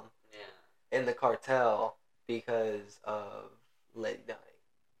Dom in the cartel because of Letty dying.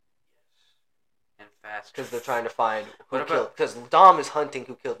 And Fast. Because they're trying to find who killed. Because Dom is hunting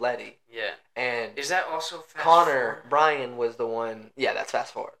who killed Letty. Yeah. And is that also Fast Connor 4? Bryan was the one. Yeah, that's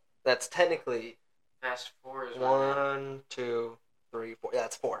Fast 4. That's technically. Fast 4 is 1, 2, 3, 4. Yeah,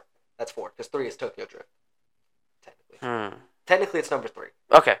 that's 4. That's 4 because 3 is Tokyo Drift. Technically. Technically, it's number 3.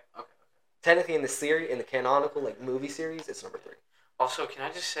 Okay. Technically, in the series, in the canonical like movie series, it's number 3. Also, can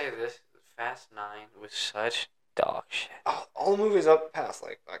I just say this? Fast 9 was such dog shit. All the movies up past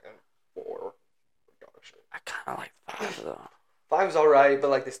like a 4 were dog shit. I kind of like 5 though. 5's alright, but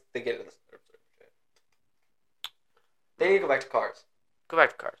like they get into this shit. They need to go back to Cars. Go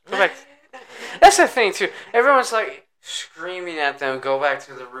back to Cars. Go back. That's the thing too. Everyone's like screaming at them, go back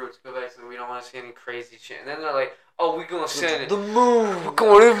to the roots, go back to we don't want to see any crazy shit. And then they're like, oh, we're going to send the moon. We're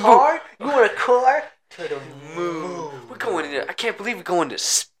going to the car? You want a car? To the moon. We're going in there. I can't believe we're going to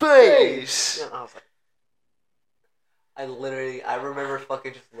space. Yeah, I was like, I remember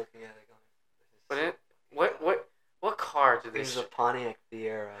fucking just looking at it going, what car did this this? is a Pontiac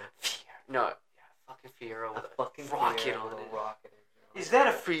Fiero. No, fucking Fiero with a fucking rocket Fiero on with it. a rocket. Is that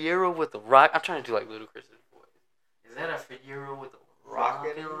a Fiero with a rocket? I'm trying to do like Ludacris' voice. Is that a Fiero with a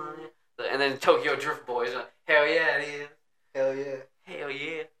rocket on it? And then Tokyo Drift Boys, like, hell yeah, it is. Hell yeah. Hell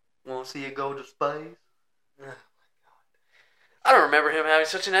yeah. Want to see it go to space? Oh my god. I don't remember him having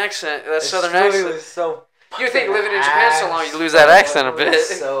such an accent. That southern accent. accent. Was so you think living in Japan so long, you lose that accent a bit.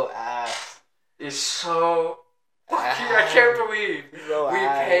 So ass. It's so. I can't believe so we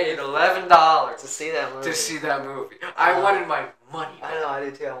ass. paid $11 to see that movie. I wanted my money back. I know, I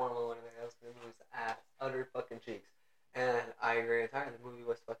did too. I wanted my money back. The movie was ass. Under fucking cheeks. And I agree entirely. The movie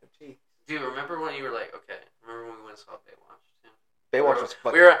was fucking cheap. Dude, remember when you were like, okay, remember when we went and saw Baywatch? Baywatch was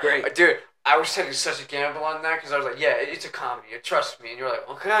fucking great. Dude, I was taking such a gamble on that because I was like, yeah, it's a comedy. Trust me. And you're like,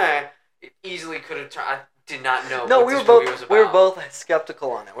 okay. It easily could have turned. I did not know no, what we this were movie both was about. we were both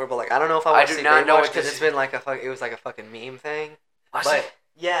skeptical on it. We were both like, I don't know if I want to see Baywatch because it's been like it was like a fucking meme thing. But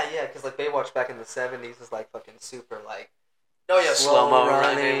yeah, because like Baywatch back in the 70s was like fucking super like. Oh yeah, slow-mo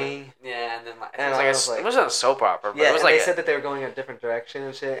running. Yeah, and then like, and it wasn't a soap opera, but yeah, it was and like they said that they were going in a different direction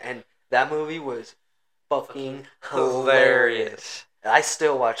and shit, and that movie was fucking hilarious. I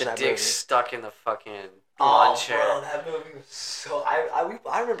still watch The that dick movie. stuck in the fucking Oh, lawn chair. bro, that movie was so.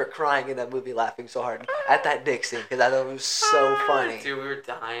 I remember crying in that movie, laughing so hard at that dick scene because I thought it was so funny. Dude, we were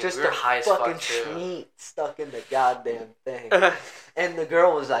dying. Just we were the high as fucking fuck too. schmeat stuck in the goddamn thing, and the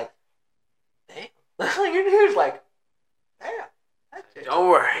girl was like, "Damn," like your dude's like, "Damn, that shit's Don't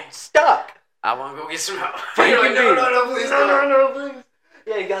worry. stuck." I want to go get some help. You're You're like, no, please don't. no, please.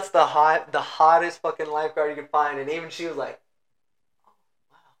 Yeah, he got the hottest fucking lifeguard you could find, and even she was like, "Oh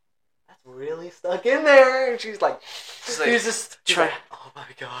wow, that's really stuck in there." And she's like, he's just try. "Oh my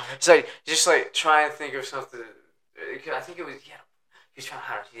god." It's like just like try and think of something. I think it was he was trying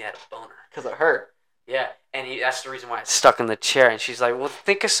hard. He had a boner. Because it hurt. Yeah, and that's the reason why it's stuck in the chair. And she's like, "Well,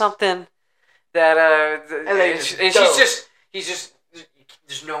 think of something that And then he's just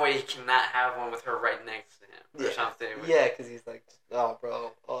there's no way he cannot have one with her right next to him or something." Yeah, because he's like, "Oh,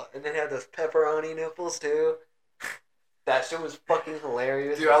 bro." Oh, and then he had those pepperoni nipples, too. That shit was fucking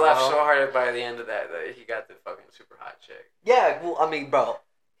hilarious. Dude, I laughed so hard by the end of that he got the fucking super hot chick. Yeah, well, I mean, bro,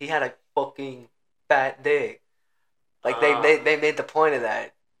 he had a fucking fat dick. Like, they made the point of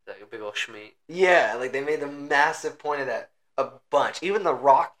that. Like a big old schmeat. Yeah, like, they made the massive point of that. A bunch. Even The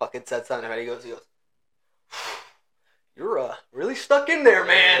Rock fucking said something about it. He goes, "You're, really stuck in there,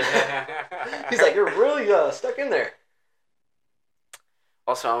 man." He's like, "You're really, stuck in there."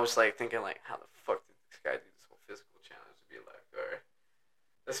 Also, I was like thinking, like, how the fuck did this guy do this whole physical challenge to be like, alright,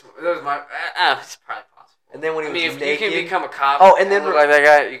 that was my. It's probably possible. And then when he was if naked, you can become a cop, oh, and then look like that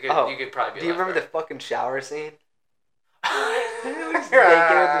guy, you could probably be. Do you remember the fucking shower scene? He's naked in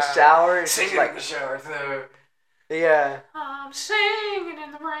the shower, and singing she's like, in the shower too. Yeah. I'm singing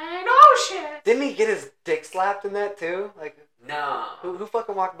in the rain. Oh shit! Didn't he get his dick slapped in that too? Like, no. Who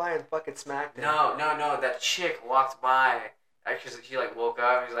fucking walked by and fucking smacked him? No. That chick walked by. Because he like woke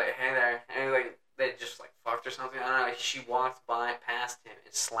up. He's like, "Hey there," and like they just like fucked or something. I don't know. Like, she walked by past him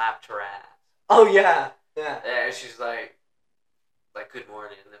and slapped her ass. Oh yeah. Yeah, and she's like, "Good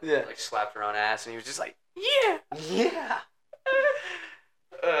morning," and then Yeah. like slapped her own ass, and he was just like, "Yeah." Yeah.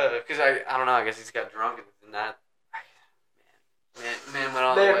 Because I don't know. I guess he's got drunk and not. Man went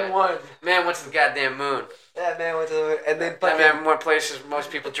all the Man way. won. Man went to the goddamn moon. That man went to the and then That fucking man went places most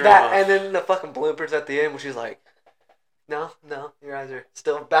people dream that, of. and then the fucking bloopers at the end, where she's like, No, your eyes are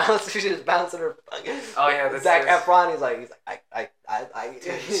still bouncing. She's just bouncing her fucking. Oh yeah, that's Zac that's- Efron. He's like,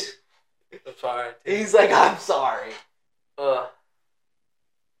 I'm sorry. He's like, "I'm sorry." Ugh.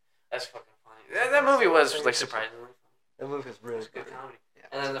 That's fucking funny. That movie was like surprisingly. The movie was really It's good funny. comedy. Yeah.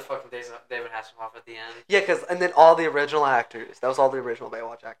 And then the fucking David Hasselhoff at the end. Yeah, and then all the original actors. That was all the original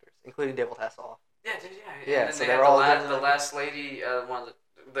Baywatch actors, including David Hasselhoff. Yeah, dude, yeah. Yeah, And then so they they're had all the different. last lady, one of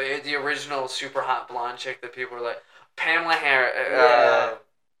the original super hot blonde chick that people were like, Pamela Yeah.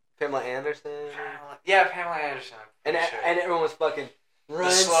 Pamela Anderson. Pamela Anderson. And I'm pretty sure. and everyone was fucking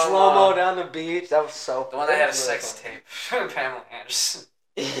running slow-mo. slow-mo down the beach. That was so. The one that had a was really sex funny. tape. Pamela Anderson.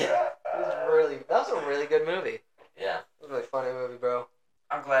 Yeah, that was a really good movie. Yeah. It was a really funny movie, bro.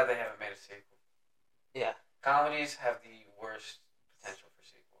 I'm glad they haven't made a sequel. Yeah. Comedies have the worst potential for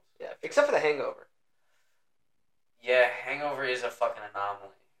sequels. Yeah, except for The Hangover. Yeah, Hangover is a fucking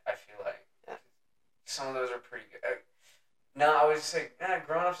anomaly, I feel like. Yeah. Some of those are pretty good. No, I would say,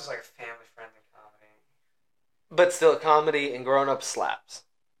 Grown Ups is like a family-friendly comedy. But still, comedy and Grown Ups slaps.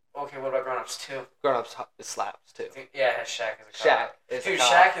 Okay, what about Grown Ups 2? Grown Ups slaps too. Yeah, it has Shaq as a Shaq cop. is Dude, a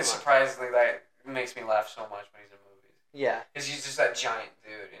cop. Shaq Come is on. surprisingly, like, makes me laugh so much when he's in movies. Yeah. Because he's just that giant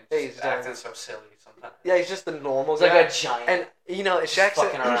dude and Yeah, just he's acting giant. so silly sometimes. Yeah, he's just the normal He's guy. like a giant. And you know, Shaq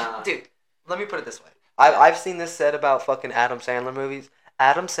fucking said, around. dude, let me put it this way. I've seen this said about fucking Adam Sandler movies.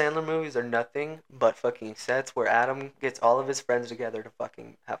 Adam Sandler movies are nothing but fucking sets where Adam gets all of his friends together to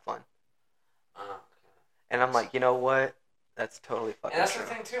fucking have fun. And I'm like, you know what? That's totally fucking And that's true. the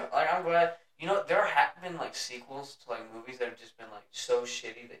thing, too. Like, I'm glad. You know, there have been, like, sequels to, like, movies that have just been, like, so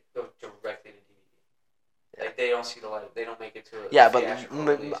shitty that go directly to DVD. Yeah. Like, they don't see the light. They don't make it to a Yeah, but theatrical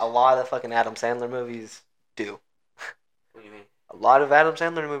release. a lot of fucking Adam Sandler movies do. What do you mean? A lot of Adam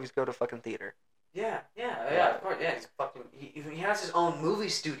Sandler movies go to fucking theater. Yeah, of course. Yeah, he's fucking. He has his own movie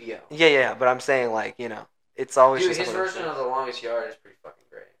studio. Yeah, but I'm saying, like, you know, it's always Dude, just his one of those version of things. The Longest Yard is pretty fucking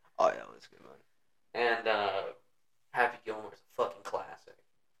great. Oh, yeah, that's a good one. And Happy Gilmore is a fucking classic.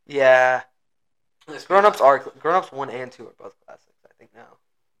 Yeah. Let's be Grown Ups honest. 1 and 2 are both classics, I think, now.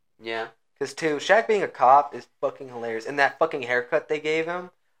 Yeah. Because 2, Shaq being a cop is fucking hilarious. And that fucking haircut they gave him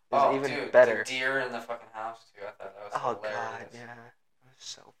is even dude, better. The deer in the fucking house, too. I thought that was Oh, hilarious. God, yeah. It was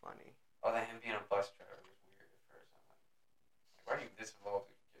so funny. Oh, that him being a bus driver was weird at first. I'm like, why are you this involved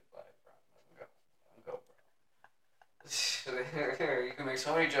with your kid's life, bro? Let him go, bro. You can make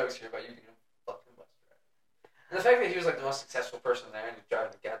so many jokes here about you being a fucking bus driver. And the fact that he was like the most successful person there and he's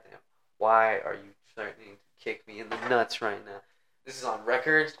driving the goddamn. Why are you threatening to kick me in the nuts right now? This is on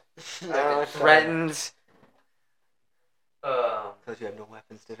record. I've been threatened. Because you have no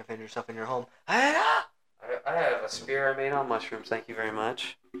weapons to defend yourself in your home. I have a spear I made on mushrooms. Thank you very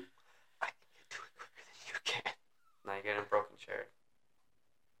much. I can get to it quicker than you can. Now you get a broken chair.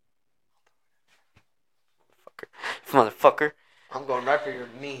 Motherfucker. I'm going right for your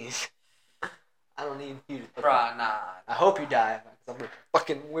knees. I don't need you to. Bruh, nah. I hope you die, because I'm going to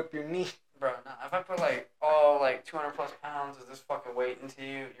fucking whip your knee. Bro, nah. If I put 200 plus pounds of this fucking weight into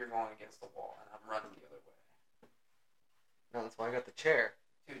you, you're going against the wall, and I'm running the other way. No, that's why I got the chair.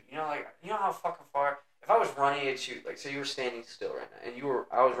 Dude, you know how fucking far. If I was running at you, say you were standing still right now, and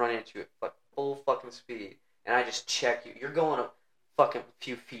I was running at you at full fucking speed, and I just check you, you're going a fucking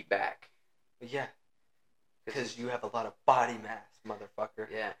few feet back. Yeah. Because you have a lot of body mass, motherfucker.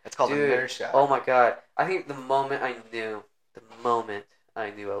 Yeah. That's called Dude, a nerd shot. Oh my god. I think the moment I knew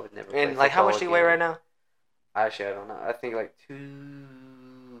I would never play And, how much do you weigh right now? Actually, I don't know. I think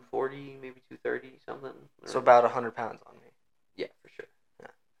 240, maybe 230, something. So about 100 pounds on me. Yeah, for sure.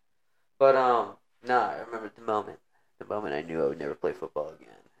 Yeah. But, I remember the moment I knew I would never play football again.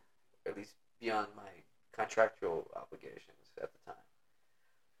 Or at least beyond my contractual obligations at the time.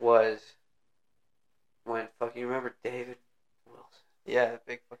 Was when fucking, remember David Wilson? Yeah,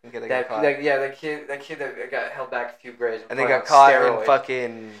 big fucking kid that got caught. That kid that got held back a few grades. And they got caught in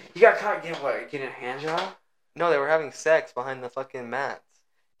fucking... He got caught getting a hand job? No, they were having sex behind the fucking mats.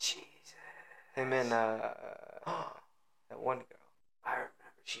 Jesus. Him and, that one girl. I remember.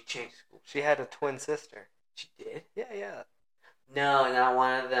 She changed schools. She had a twin sister. She did? Yeah. No, not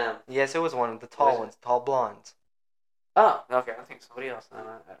one of them. Yes, it was one of the tall ones. Tall blondes. Oh, okay. I think somebody else.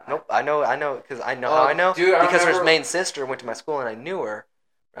 Nope, I know, because I know how I know. Dude, because her main sister went to my school and I knew her.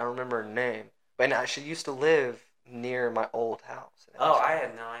 I don't remember her name. But now she used to live near my old house. Oh, I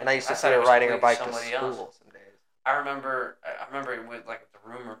had no idea. And I used to see her riding her bike to school some days. I remember it with, the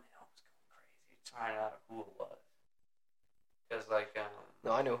rumor mill was going crazy trying out who it was. Because,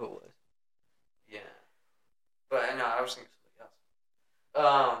 No, I know who it was. Yeah. But, no, I was thinking somebody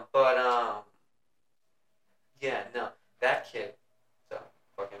else. Yeah, no. That kid, so,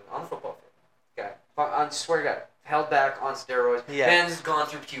 fucking, on the football field. Guy, I swear to God, held back on steroids. Yeah. Ben's gone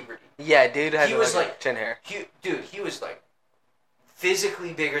through puberty. Yeah, dude had He was, chin hair. He was,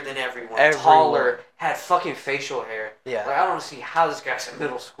 physically bigger than everyone. Taller, had fucking facial hair. Yeah. I don't see how this guy's in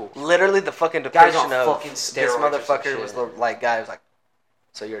middle school. Literally the fucking Guy's depiction on of fucking this steroids motherfucker or was some the guy was like,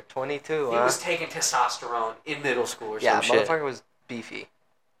 so you're 22, He was taking testosterone in middle school or yeah, some shit. motherfucker was beefy.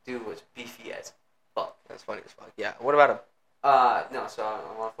 Dude was beefy as fuck. That's funny as fuck. Yeah. What about him? No, so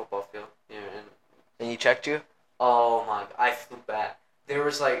I'm on a football field. Yeah, And he checked you? oh my, I flew back. There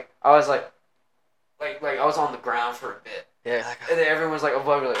was I was I was on the ground for a bit. Yeah. And then everyone was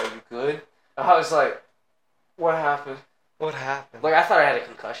above me, are you good? I was like, what happened? What happened? I thought I had a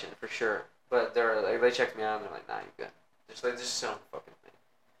concussion for sure. But they checked me out and they're like, nah, you're good. Just sit on the fucking thing.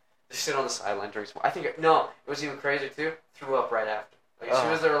 Just sit on the sideline, drink some. I think, it was even crazier too. Threw up right after. As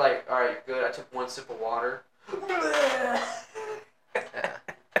soon as they were like, all right, you're good, I took one sip of water. Yeah.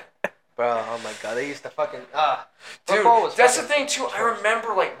 Bro, oh my god, they used to fucking Dude, that's the thing too. I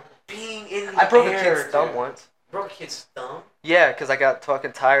remember being in the I broke a air, kid's thumb once. Broke a kid's thumb? Yeah, because I got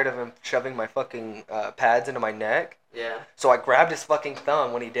fucking tired of him shoving my fucking pads into my neck. Yeah. So I grabbed his fucking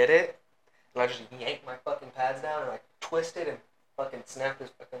thumb when he did it, and I just yanked my fucking pads down and twisted and fucking snapped his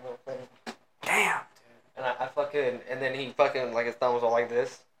fucking little thing. Damn, dude. And I fucking, and then he fucking, his thumb was all like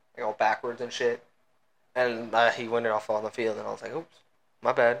this, all backwards and shit. And he went off on the field, and I was like, oops,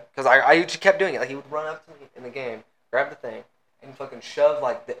 my bad. Because I just kept doing it. He would run up to me in the game, grab the thing, and fucking shove,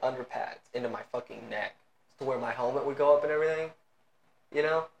 the underpads into my fucking neck to where my helmet would go up and everything. You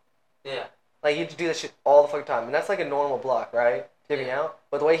know? Yeah. He'd do that shit all the fucking time. And that's a normal block, right? Giving out.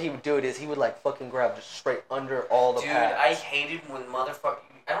 But the way he would do it is he would, fucking grab just straight under all the pads. Dude, I hated when I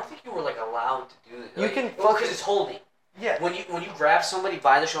don't think you were, allowed to do it. You can because it's holding. Yeah. When you grab somebody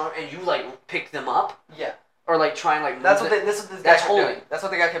by the shoulder and you, pick them up. Yeah. Or, try and, move That's it. what this guy That's kept holding. doing. That's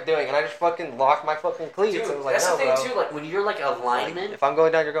what the guy kept doing. And I just fucking locked my fucking cleats. Dude, and was that's no, the thing, bro. too. When you're, a lineman. If I'm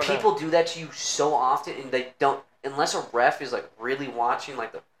going down, you're going People down. do that to you so often, and they don't, unless a ref is really watching,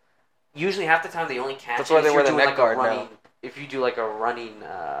 usually half the time they only catch. That's why it they if wear you're the doing, neck guard a running, now. If you do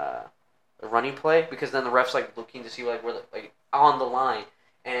a running play, because then the ref's looking to see where on the line,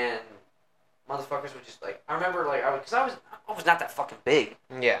 and motherfuckers would just I remember because I was not that fucking big,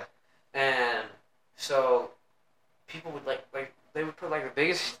 Yeah. and so people would they would put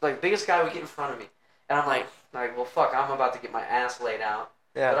the biggest guy would get in front of me, and I'm well fuck, I'm about to get my ass laid out.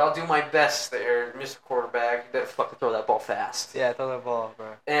 Yeah. But I'll do my best there, Mr. Quarterback. You better fucking throw that ball fast. Yeah, throw that ball,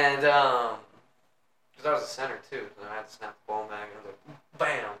 bro. And, because I was a center, too, so I had to snap the ball back, and I was like,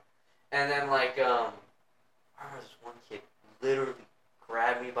 bam! And then, like, I remember this one kid literally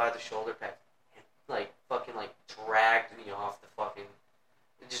grabbed me by the shoulder pad and, like, fucking, like, dragged me off the fucking...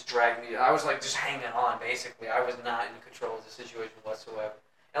 It just dragged me... I was, like, just hanging on, basically. I was not in control of the situation whatsoever.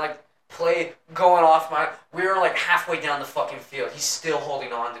 And, like, play going off my... We were, like, halfway down the fucking field. He's still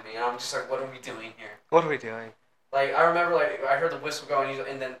holding on to me, and I'm just like, what are we doing here? What are we doing? Like, I remember, like, I heard the whistle go,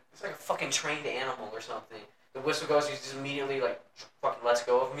 and then it's like a fucking trained animal or something. The whistle goes, he just immediately, like, fucking lets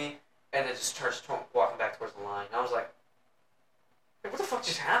go of me, and then just starts walking back towards the line. And I was like, hey, what the fuck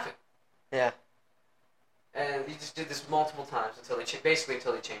just happened? Yeah. And he just did this multiple times until they basically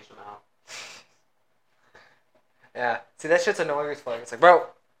until they changed him out. Yeah. See, that shit's annoying as fuck. It's like, bro,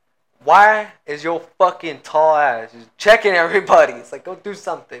 why is your fucking tall ass just checking everybody? It's like, go do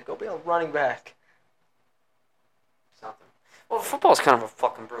something. Go be a running back. Something. Well, football's kind of a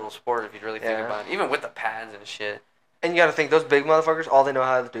fucking brutal sport if you really think Yeah. about it. Even with the pads and shit. And you gotta think, those big motherfuckers, all they know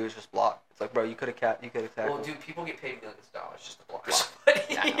how to do is just block. It's like, bro, you could have tackled. Well, dude, people get paid millions of dollars just to block Block.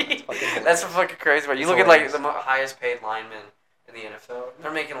 somebody. Yeah, I know, it's fucking hilarious. That's fucking crazy. But you It's look at like hilarious. the highest paid linemen in the NFL.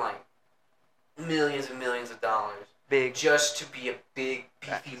 They're making like millions and millions of dollars Big just to be a big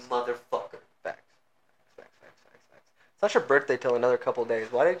beefy Facts. motherfucker. facts. It's not your birthday till another couple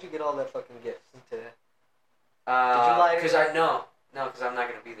days. Why did you get all that fucking gifts today? lie to Because me? because I'm not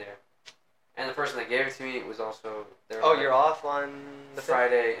gonna be there. And the person that gave it to me was also there. Oh, you're off on the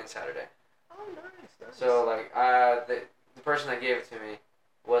Friday and Saturday. Oh, nice. So like, the person that gave it to me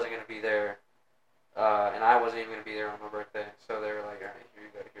wasn't gonna be there, and I wasn't even gonna be there on my birthday. So they were like, all right, here you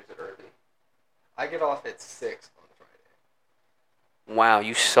go. Here's it early. I get off at 6 on Friday. Wow,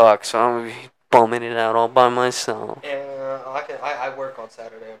 you suck. So I'm gonna be bumming it out all by myself. Yeah, I work on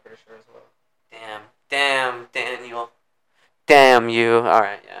Saturday. I'm pretty sure as well. Damn, Daniel. Damn you. All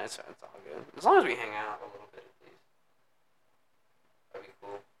right, yeah, it's all good. As long as we hang out a little bit at least. That'd be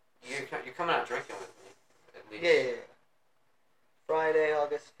cool. You're coming out drinking with me at least. Yeah. Friday,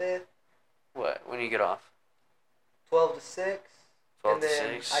 August 5th, What? When do you get off? 12 to 6. 12 and to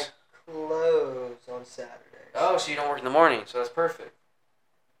then 6. I close on Saturday. Oh, so you don't work in the morning, so that's perfect.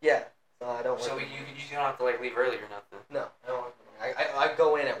 Yeah. So I don't work. So you don't have to like leave early or nothing. No, I don't work. I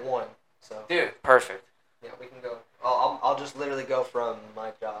go in at 1. So Dude, perfect. yeah, we can go. I'll just literally go from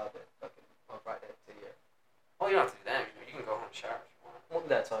my job at fucking on Friday to here. Well, you don't have to do that. You can go home and shower if you want. Well,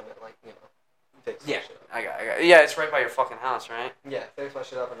 that's what I meant. Like, fix my Yeah, shit up. I got. Yeah, it's right by your fucking house, right? Yeah, fix my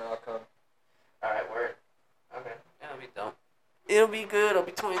shit up and then I'll come. All right, word. Okay, yeah, it'll be dope. It'll be good. I'll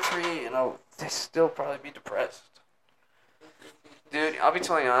be 23, and I'll still probably be depressed. Dude, I'll be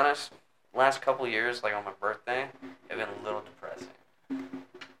totally honest. Last couple years, like on my birthday, have been a little depressing.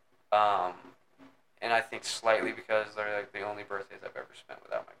 And I think slightly because they're like the only birthdays I've ever spent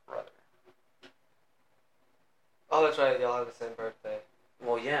without my brother. Oh, that's right. Y'all have the same birthday.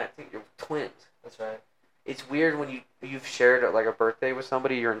 Well, yeah, I think you're twins. That's right. It's weird when you've shared like a birthday with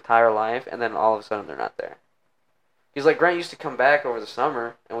somebody your entire life, and then all of a sudden they're not there. Because like Grant used to come back over the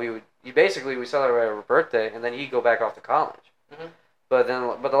summer, and we celebrate our birthday, and then he'd go back off to college. Mhm. But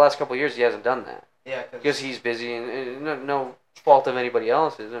the last couple of years he hasn't done that Yeah, because he's busy, and no fault of anybody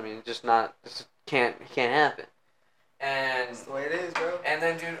else's. I mean, it just can't happen. And that's the way it is, bro. and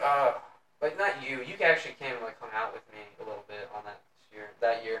then dude, like not you actually came and like hung out with me a little bit on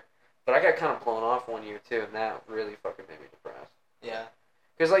that year. But I got kind of blown off one year too, and that really fucking made me depressed. Yeah.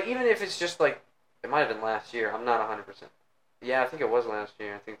 Because like even if it's just like it might have been last year, I'm not 100%. Yeah, I think it was last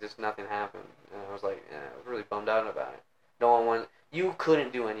year. I think just nothing happened, and I was like, I was really bummed out about it. No one wanted. You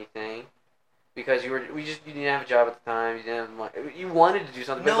couldn't do anything because you didn't have a job at the time. You didn't have money. You wanted to do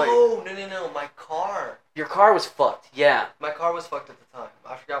something. But No, like, no. My car. your car was fucked. Yeah. My car was fucked at the time.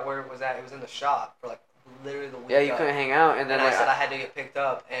 I forgot where it was at. It was in the shop for like literally the week. Yeah, you up. couldn't hang out, and then And like I said I had to get picked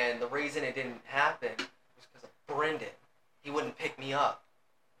up, and the reason it didn't happen was because of Brendan. He wouldn't pick me up.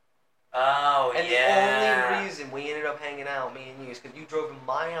 oh And the only reason we ended up hanging out, me and you, is because you drove to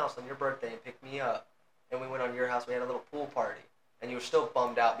my house on your birthday and picked me up, and we went on your house. We had a little pool party, and you were still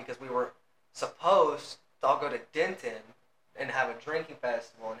bummed out because we were supposed to all go to Denton and have a drinking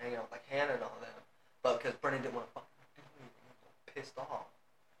festival and hang out with like Hannah and all them, but because Brendan didn't want to fucking do anything, he was pissed off.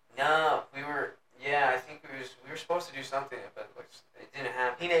 No, we were. Yeah, I think we were supposed to do something, but like, it didn't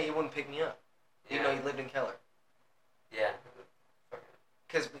happen. He wouldn't pick me up, even though he lived in Keller. Yeah.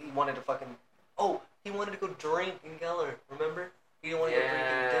 Because he wanted to fucking... Oh, he wanted to go drink in Keller, remember? He didn't want to go drink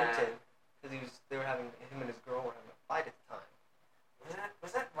in Denton. Because him and his girl were having a fight at the time.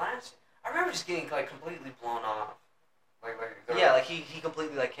 Was that last? I remember just getting like completely blown off. Like Yeah, like he completely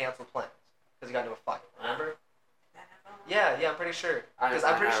Because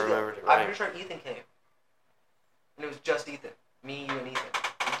I'm pretty I sure remembered it I'm right. pretty sure Ethan came, and it was just Ethan, me, you, and Ethan.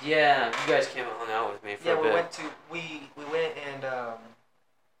 Yeah, you guys came and hung out with me for Yeah, a we bit. went and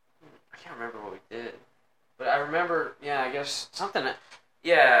I can't remember what we did, but I remember. Yeah, I guess something.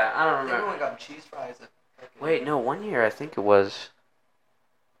 Yeah, I don't I think we remember. went and got cheese fries. Wait, no. One year, I think it was.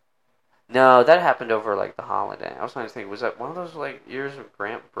 No, that happened over like the holiday. I was trying to think. Was that one of those like years when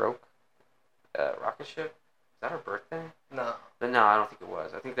Grant broke rocket ship? Is that her birthday? No. But no, I don't think it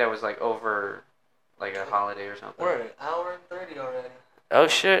was. I think that was like over like a holiday or something. We're at an hour and 30 already. Oh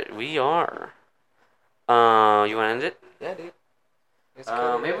shit, we are. You want to end it? Yeah, dude.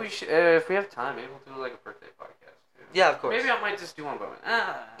 Maybe we should. If we have time, maybe we'll do like a birthday podcast too. Yeah, of course. Maybe I might just do one,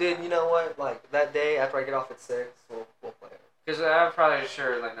 but Dude, you know what? Like that day after I get off at 6, we'll play it. because I'm probably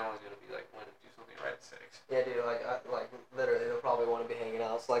sure like no one's gonna be like want to do something right at 6. Yeah, dude. Like literally, they'll probably want to be hanging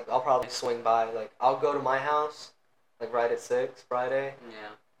out. So like, I'll probably swing by. Like, I'll go to my house, like right at 6 Friday. Yeah.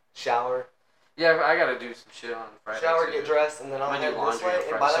 Shower. Yeah, I gotta do some shit on Friday. Shower, too. get dressed, and then I'll I'm head gonna do this laundry way. on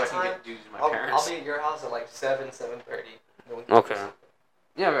And Friday by so I that can time, get dues to my parents. I'll be at your house at like 7:30. Okay.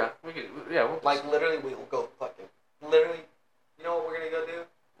 Yeah, we could. Yeah, we'll Like literally, we will go fucking. Literally, you know what we're gonna go do?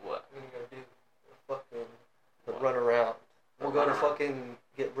 what? We're gonna go do fucking run around. We'll go to fucking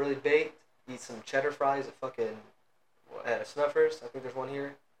get really baked, eat some cheddar fries at fucking What? at a Snuffers. I think there's one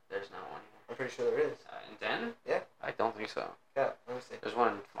here. There's not one I'm pretty sure there is. here. In Denton? Yeah. I don't think so. Yeah, let me see. There's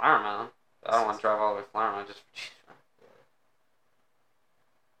one in Flower Mound. I don't want to drive all the way to Flower Mound just.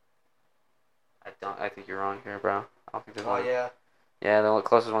 I think you're wrong here, bro. I don't think there's Oh one. yeah, Yeah, the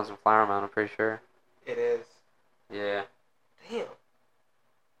closest one's in Flower Mound. I'm pretty sure. it is. Yeah. Damn.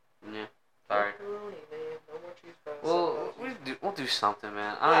 Yeah. Sorry. Pepperoni, man. No more cheese fries. Well, we'll do something,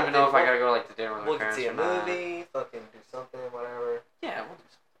 man. I don't Yeah, even know dude, if I gotta go like to dinner with my we can parents see a or not. movie. Fucking do something, whatever. Yeah, we'll do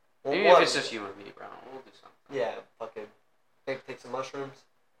something. Well, Even if one- it's just you and me, bro. We'll do something. Yeah, fucking. Take some mushrooms,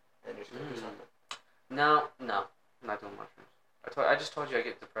 and just go do Mm. something. No, I'm not doing mushrooms. I just told you I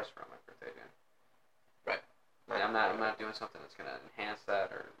get depressed around my birthday, dude. Right. Like, I'm not doing something that's gonna enhance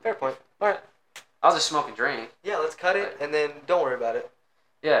that or. Fair point. All right. I'll just smoke and drink. Yeah, let's cut it, and then don't worry about it.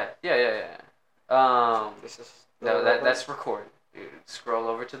 Yeah. This is No, that's recorded. Dude, scroll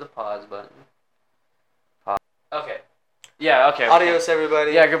over to the pause button. Pause. Okay. Yeah. Okay. Adios,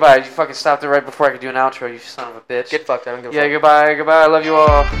 everybody. Yeah. Goodbye. You fucking stopped it right before I could do an outro. You son of a bitch. Get fucked. I don't give a Yeah. fuck. Goodbye. I love you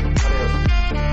all.